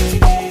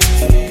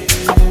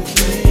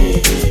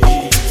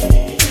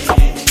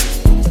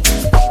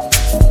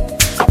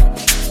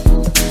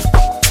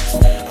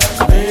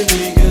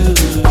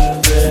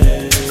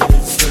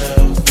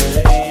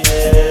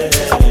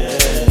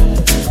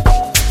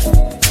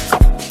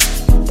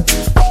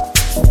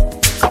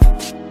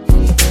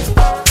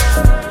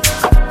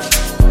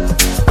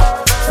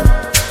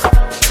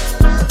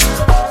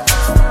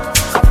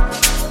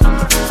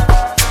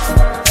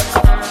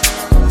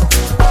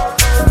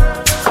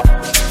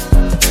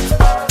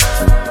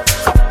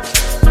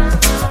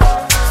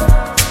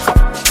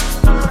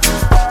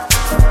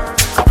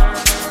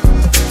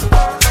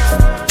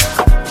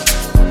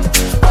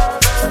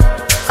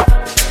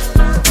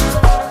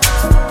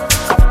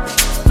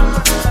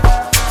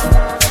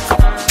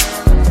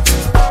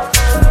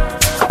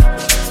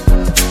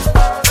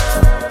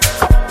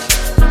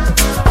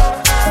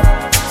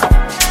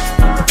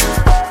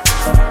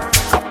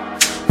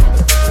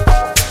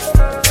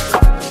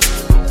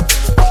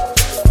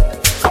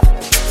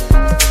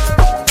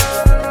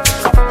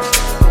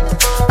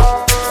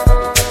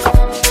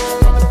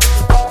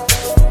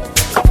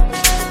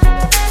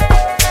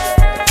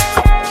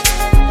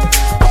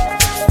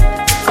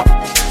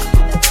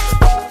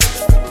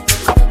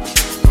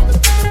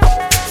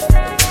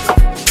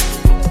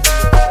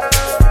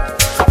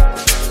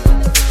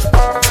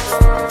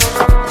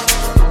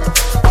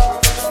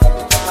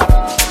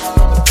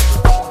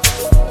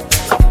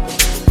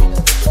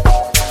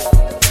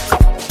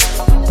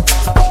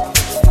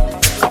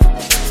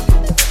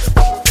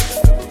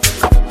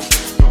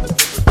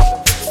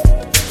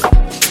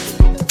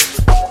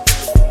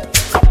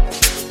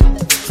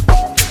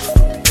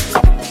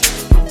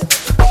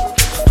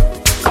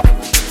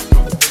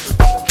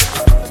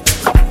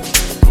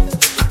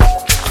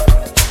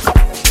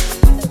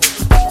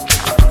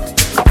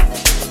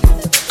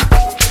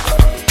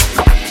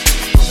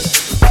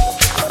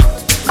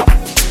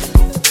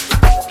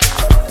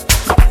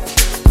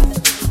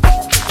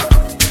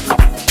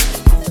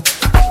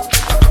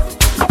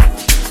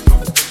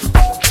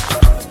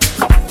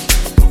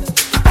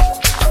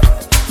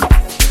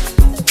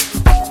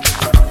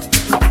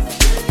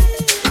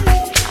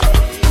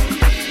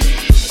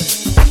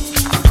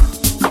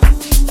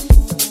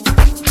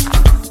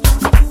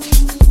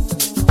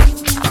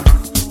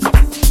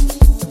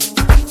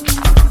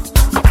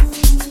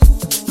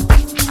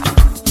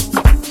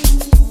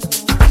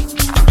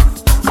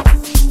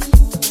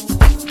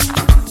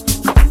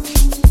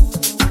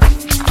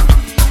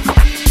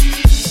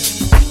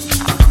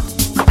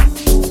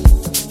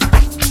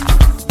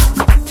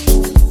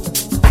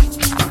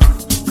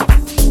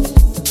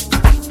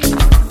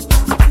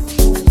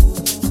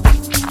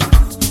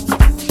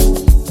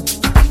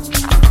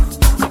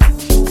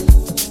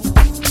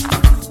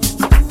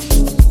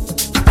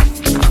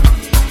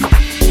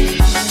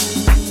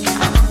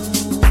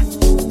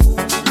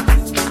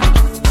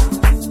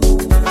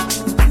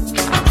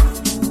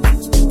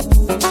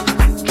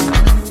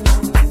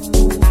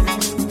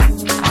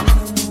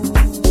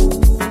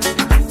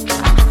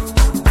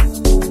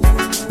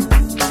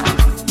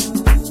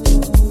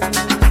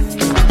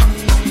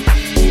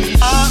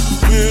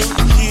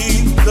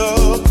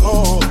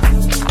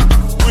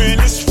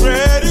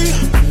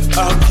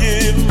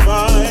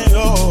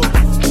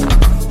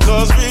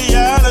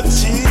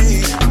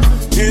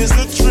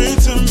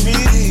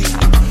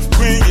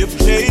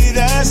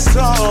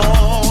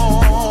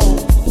song.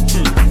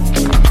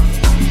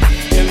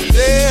 And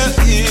there's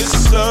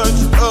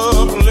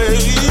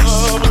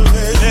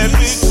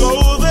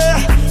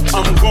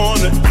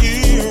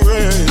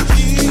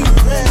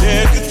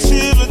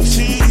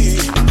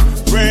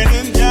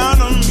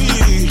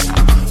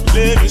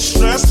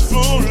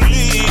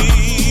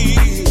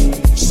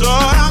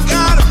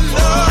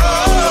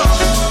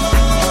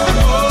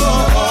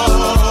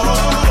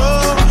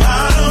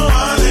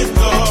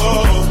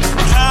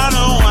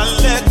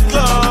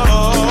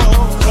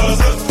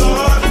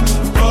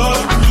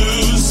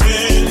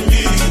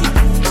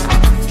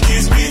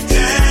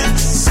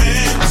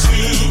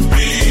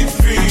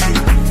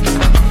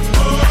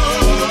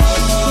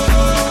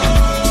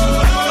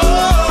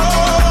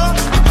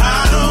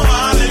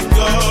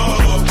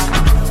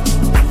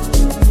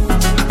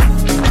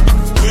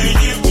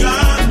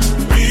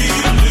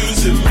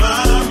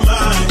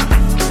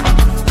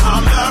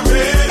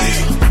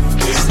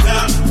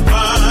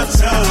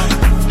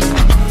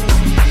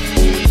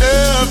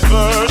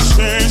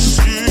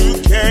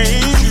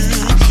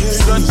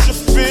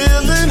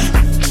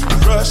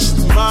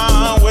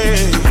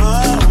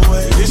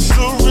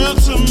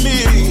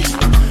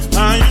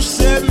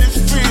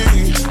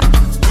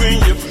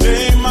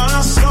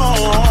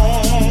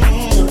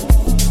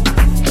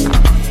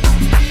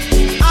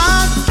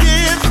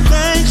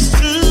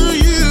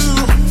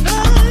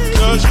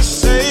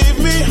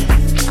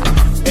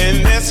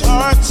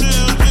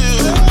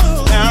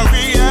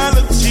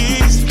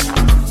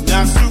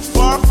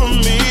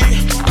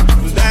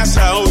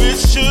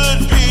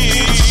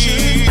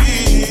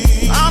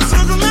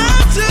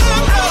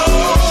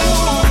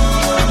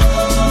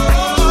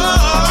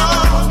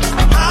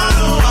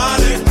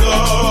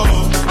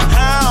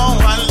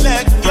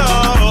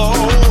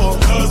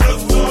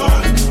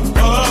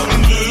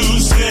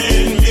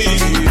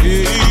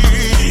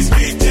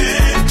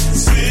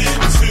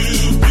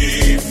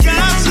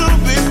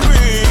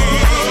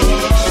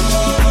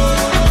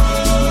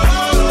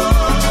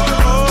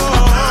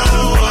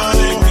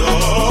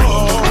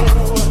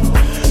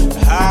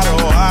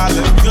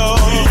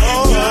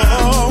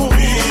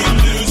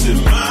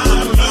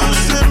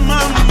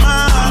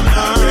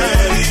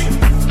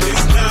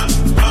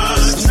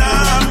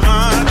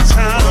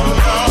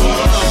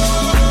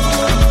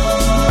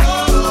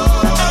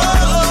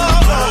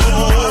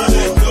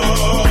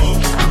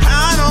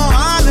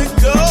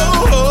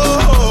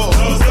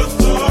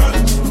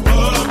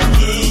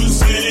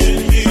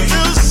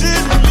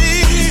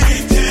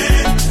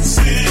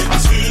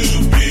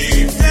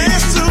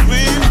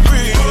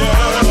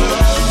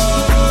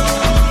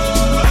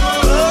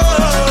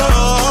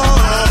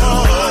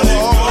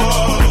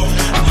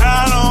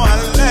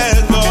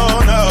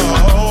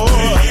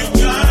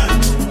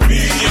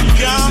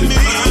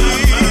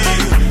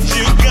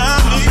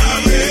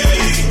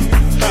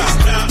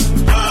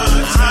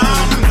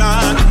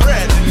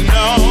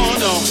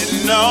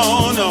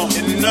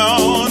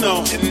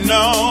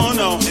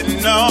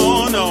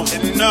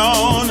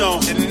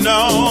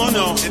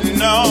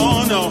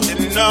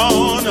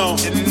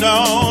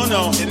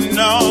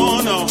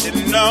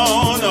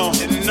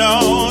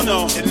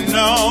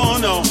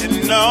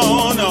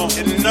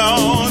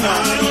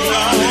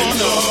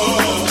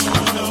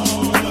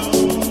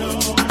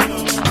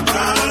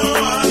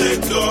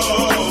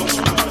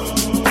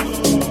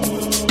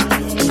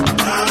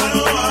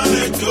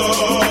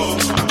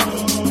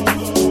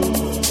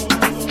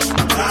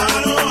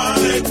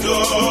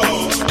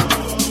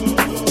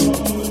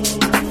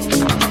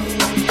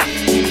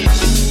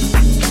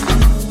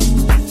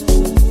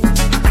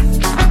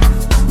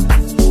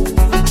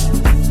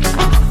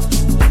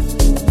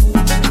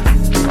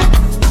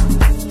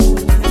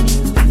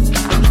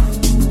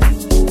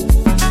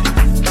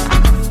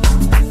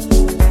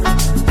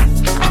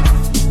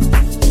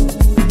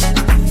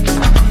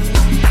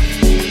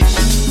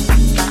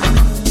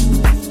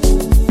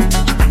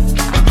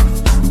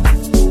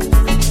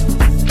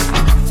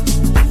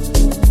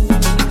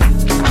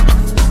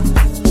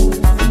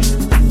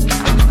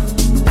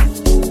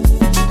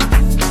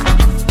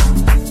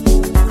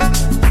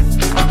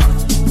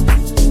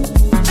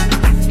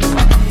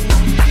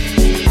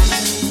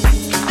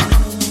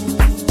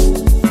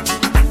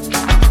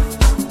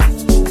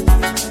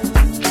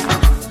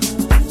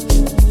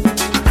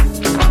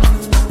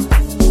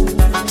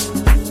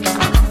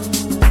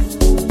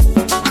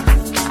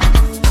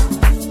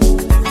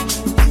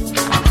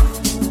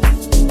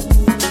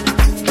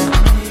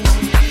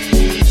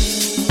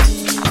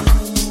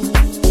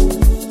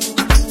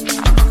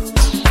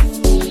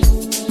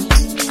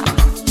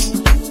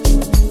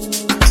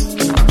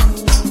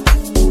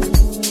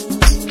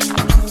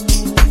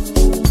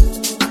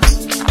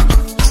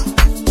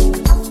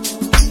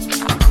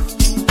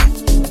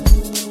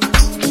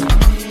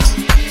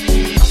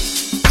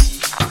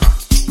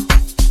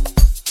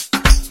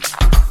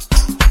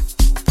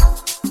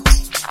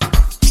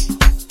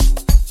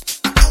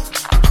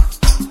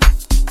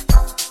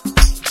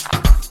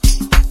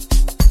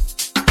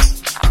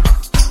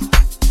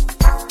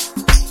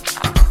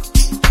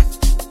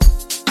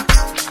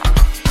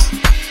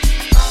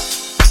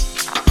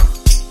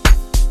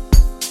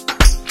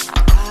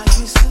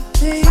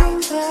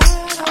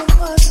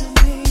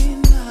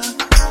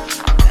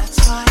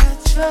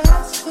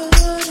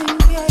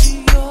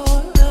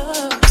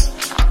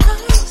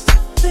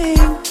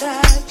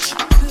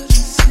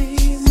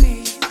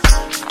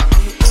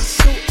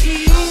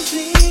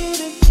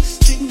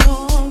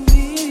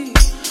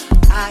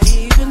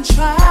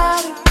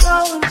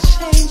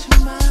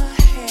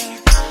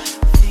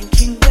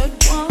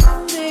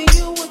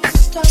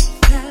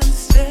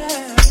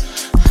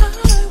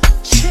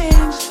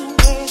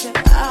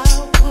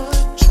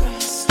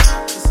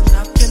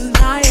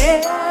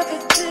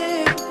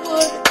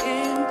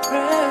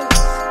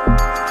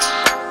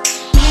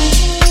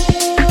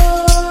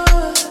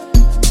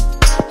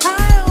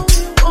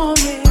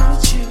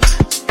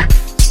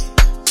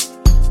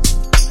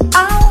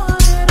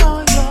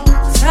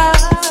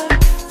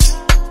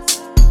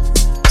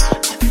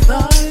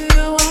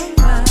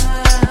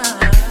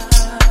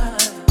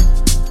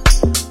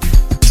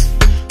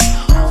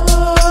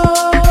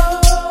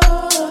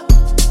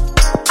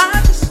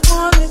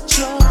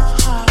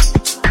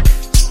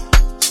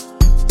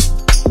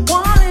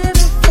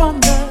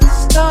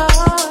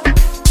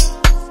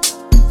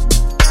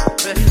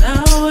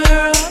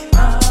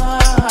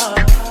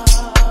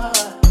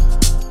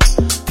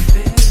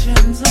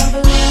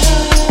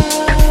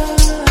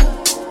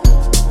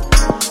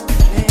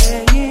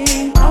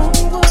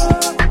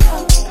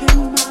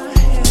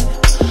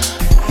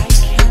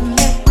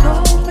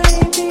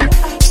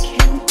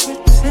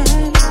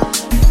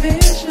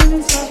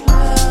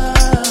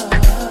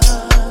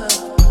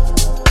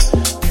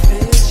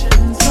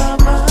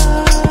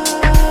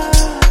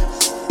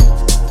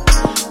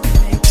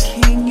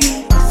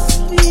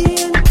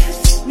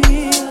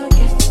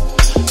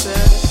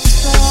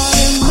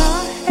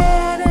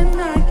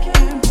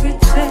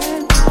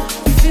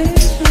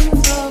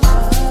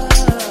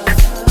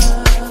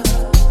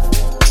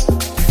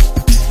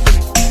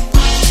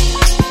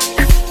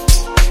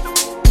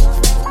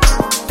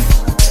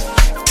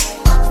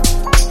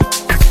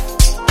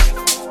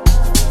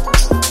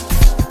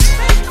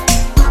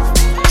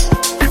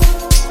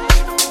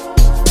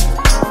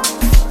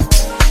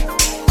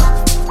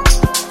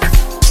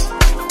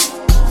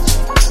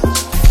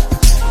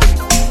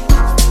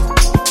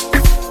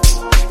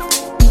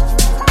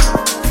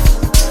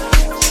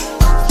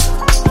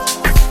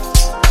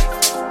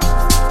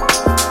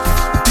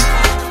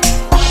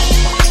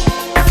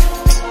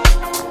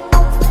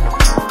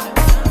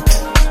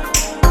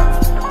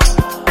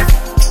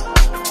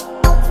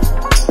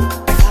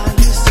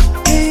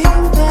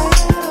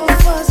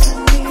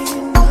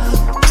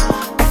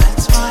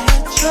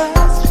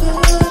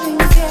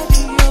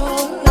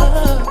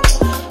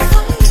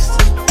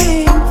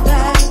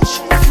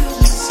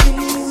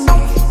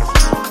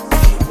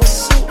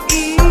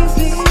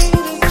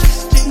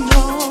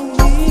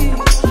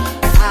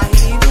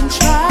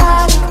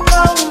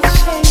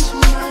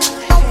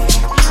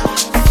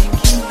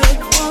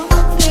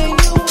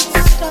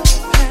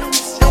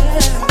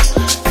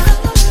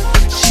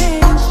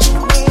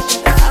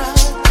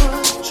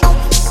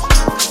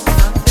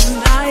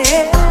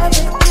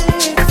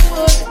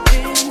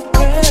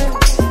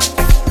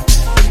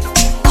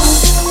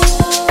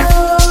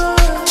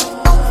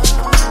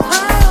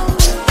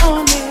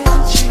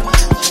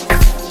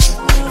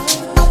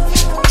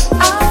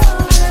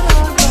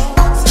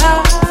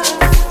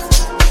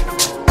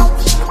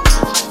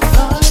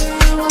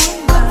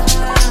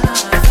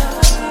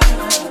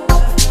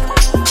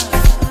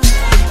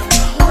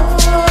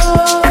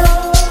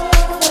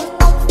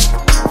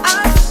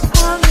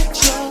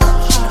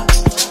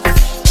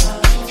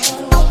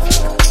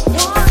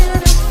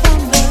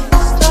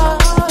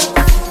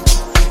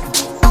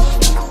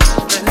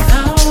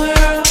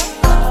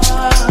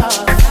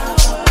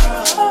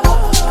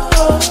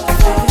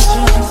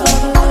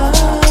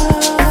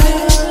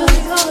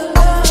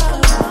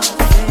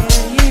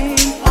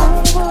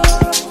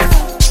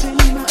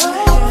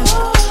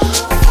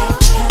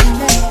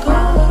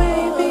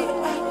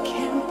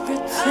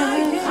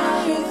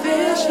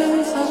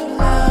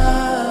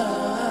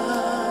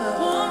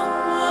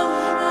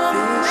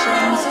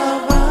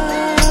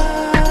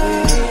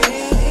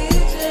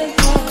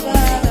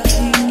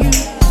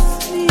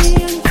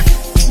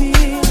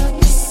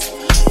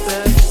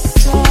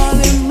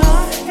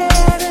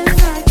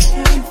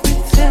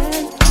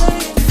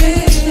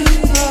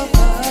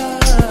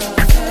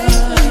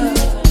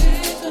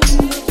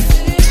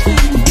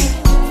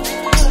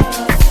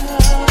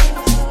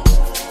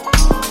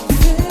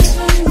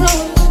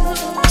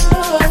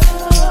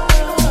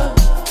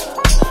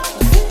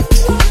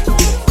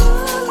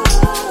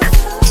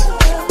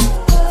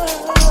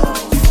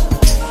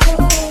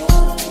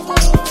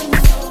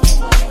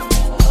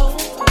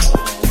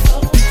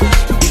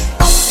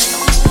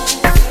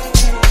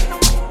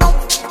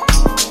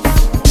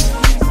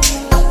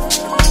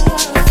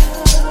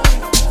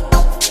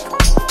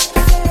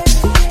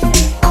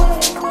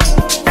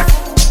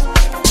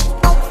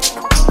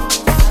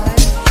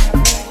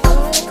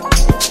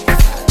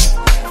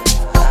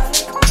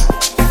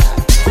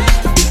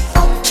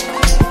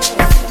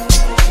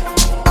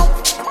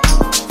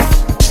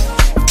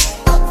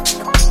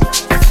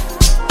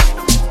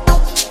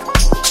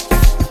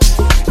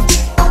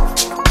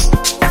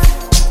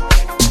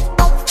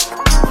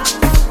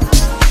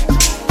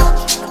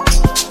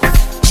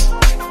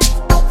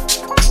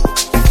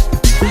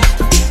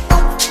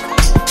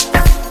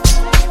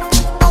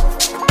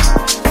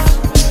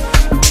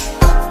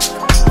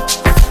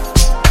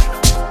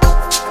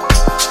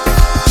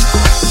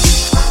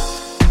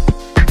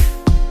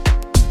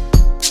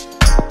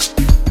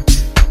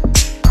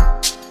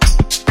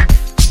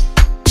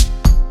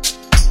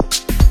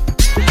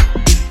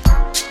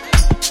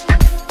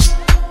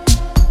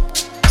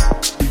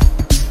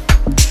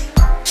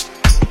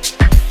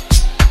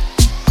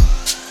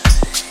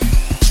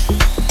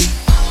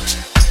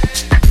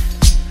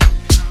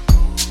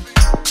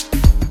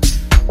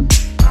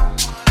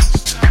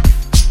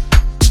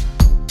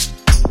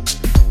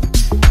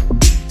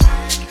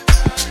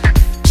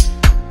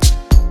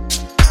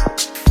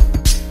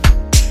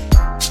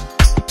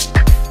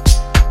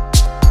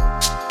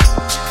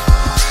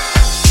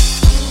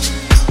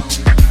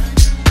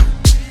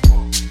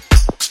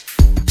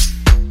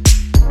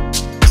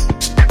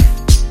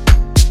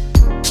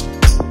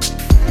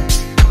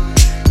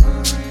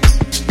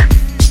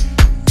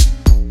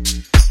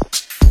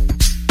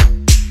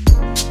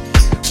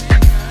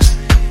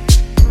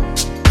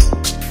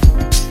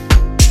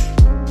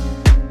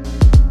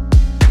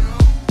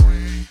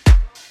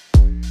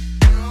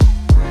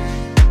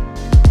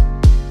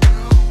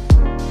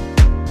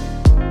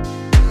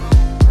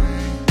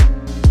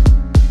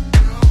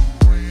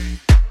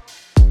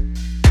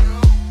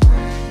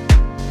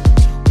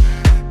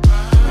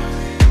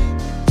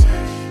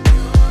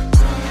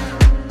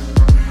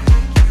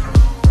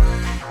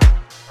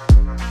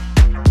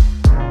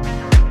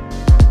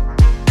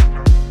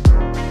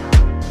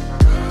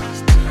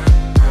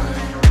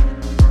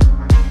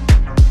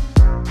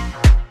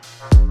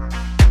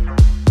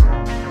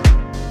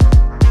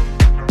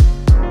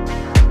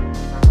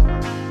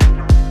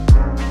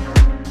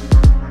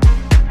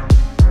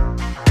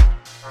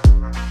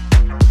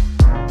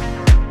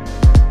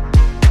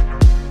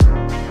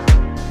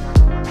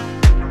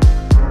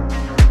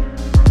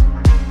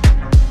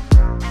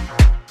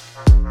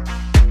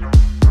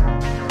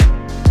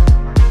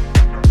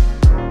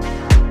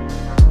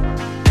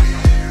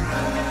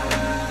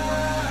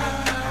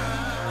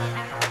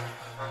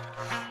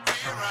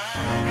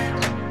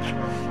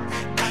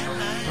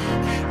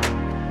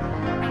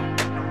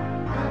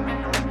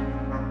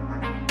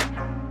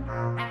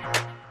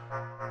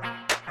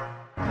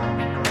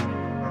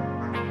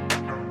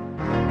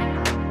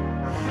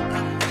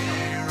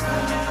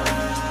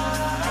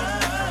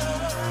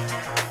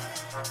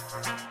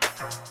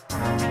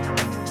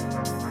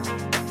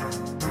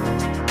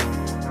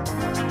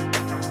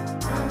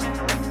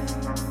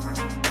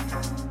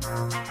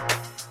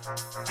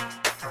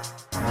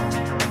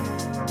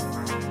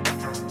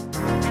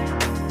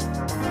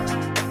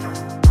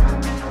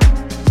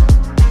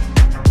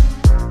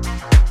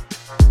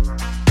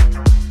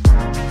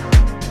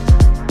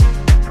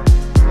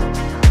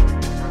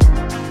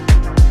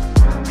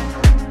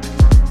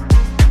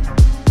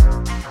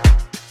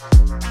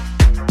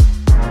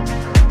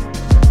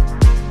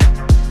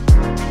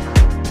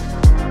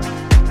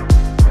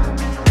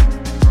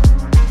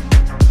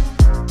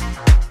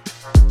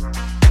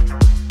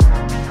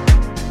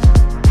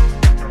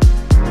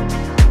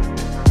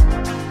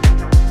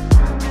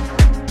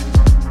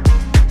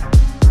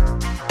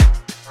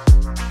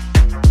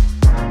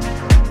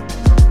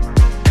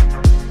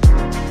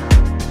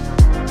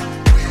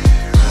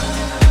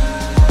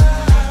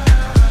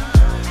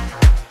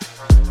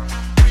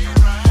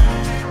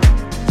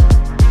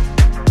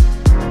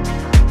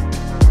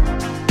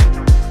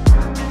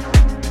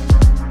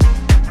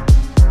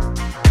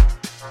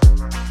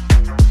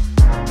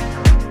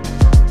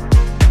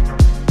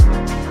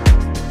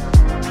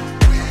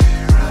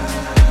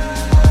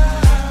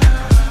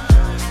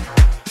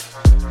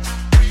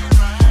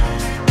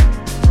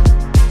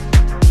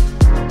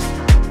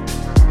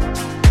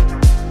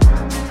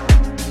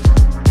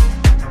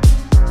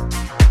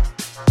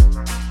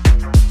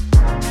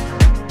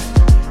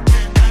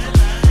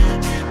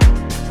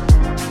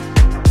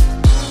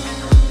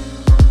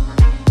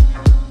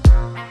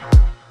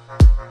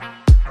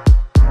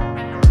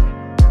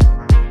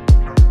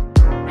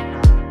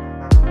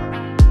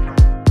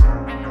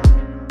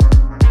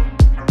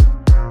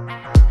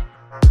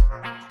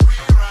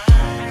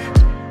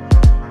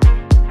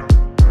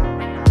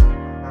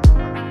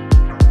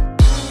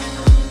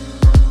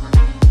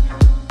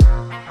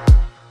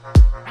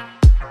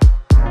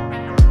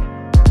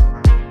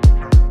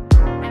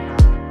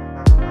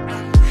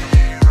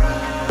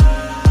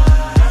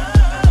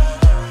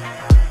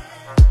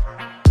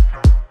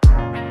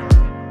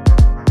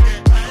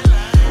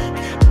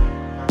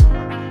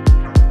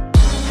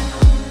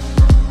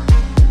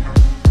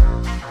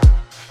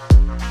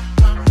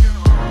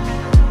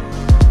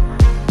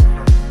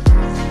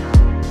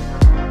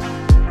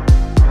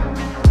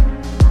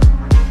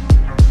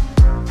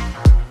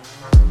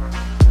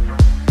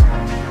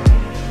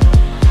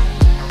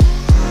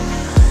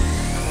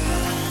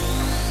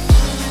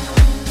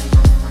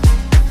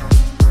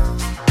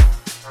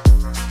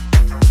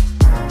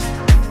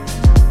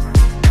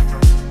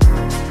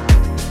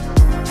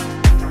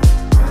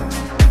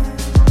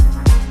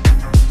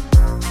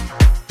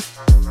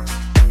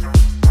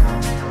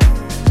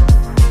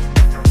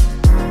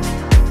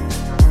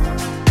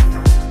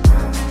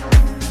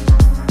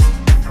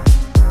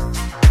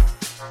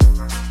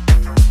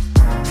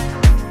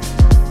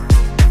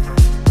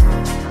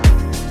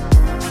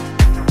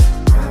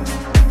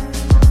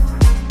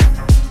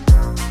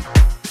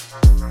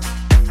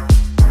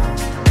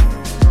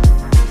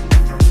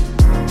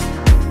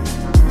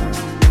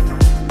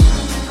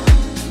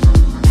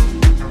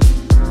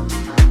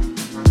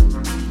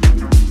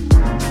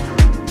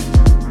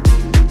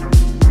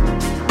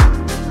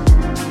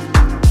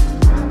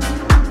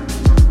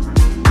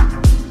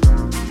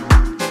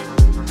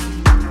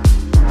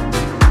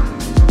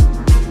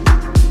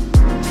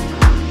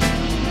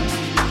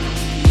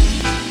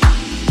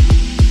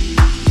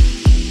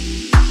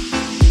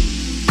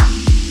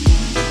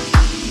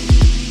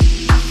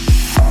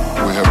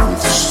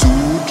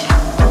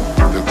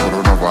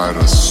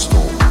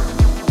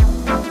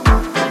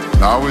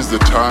the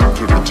time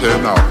to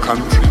return our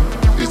country,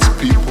 its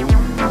people,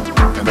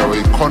 and our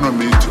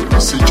economy to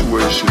a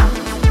situation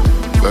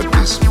that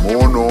is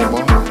more normal,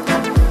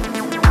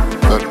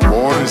 that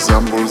more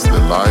resembles the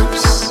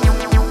lives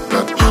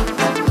that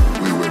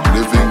we were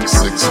living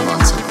 6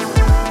 months ago.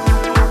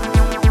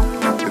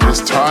 It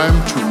is time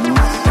to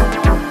move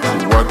to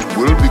what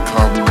will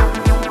become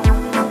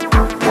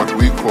what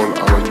we call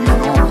our new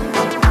normal,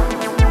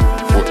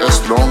 for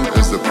as long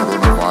as the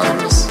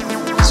coronavirus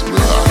is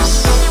with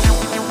us.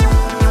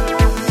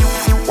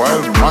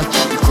 While much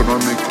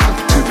economic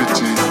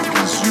activity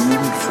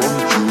resumed from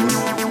June,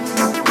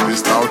 it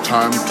is now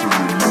time to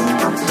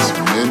remove as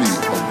many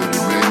of the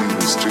remaining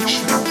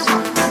restrictions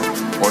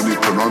on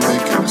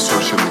economic and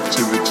social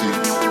activity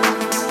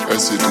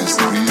as it is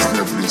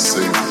reasonably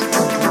safe to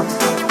do.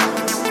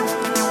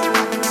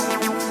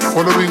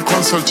 Following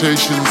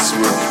consultations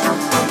with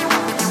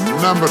a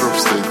number of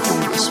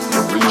stakeholders,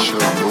 provincial,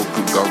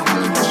 local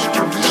government,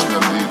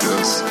 traditional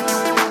leaders,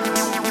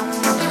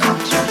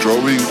 and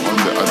drawing on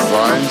the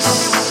advice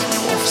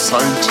of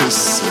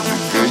scientists and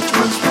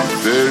engagements with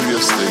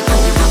various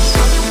stakeholders,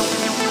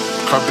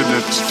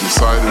 Cabinet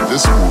decided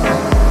this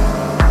morning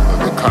that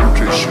the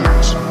country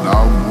should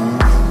now move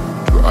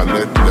to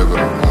alert level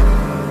 1.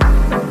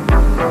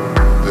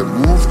 The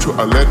move to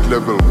alert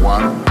level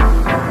 1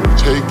 will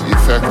take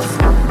effect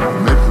from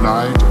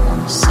midnight on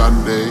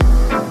Sunday,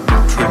 the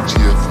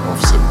 20th of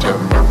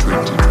September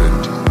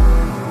 2020.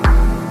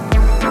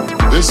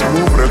 This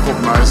move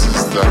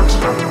recognizes that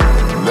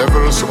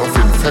levels of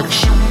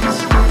infections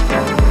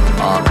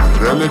are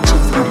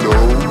relatively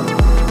low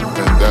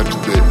and that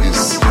there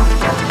is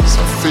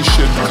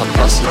sufficient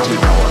capacity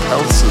in our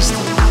health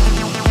system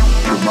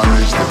to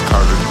manage the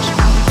current.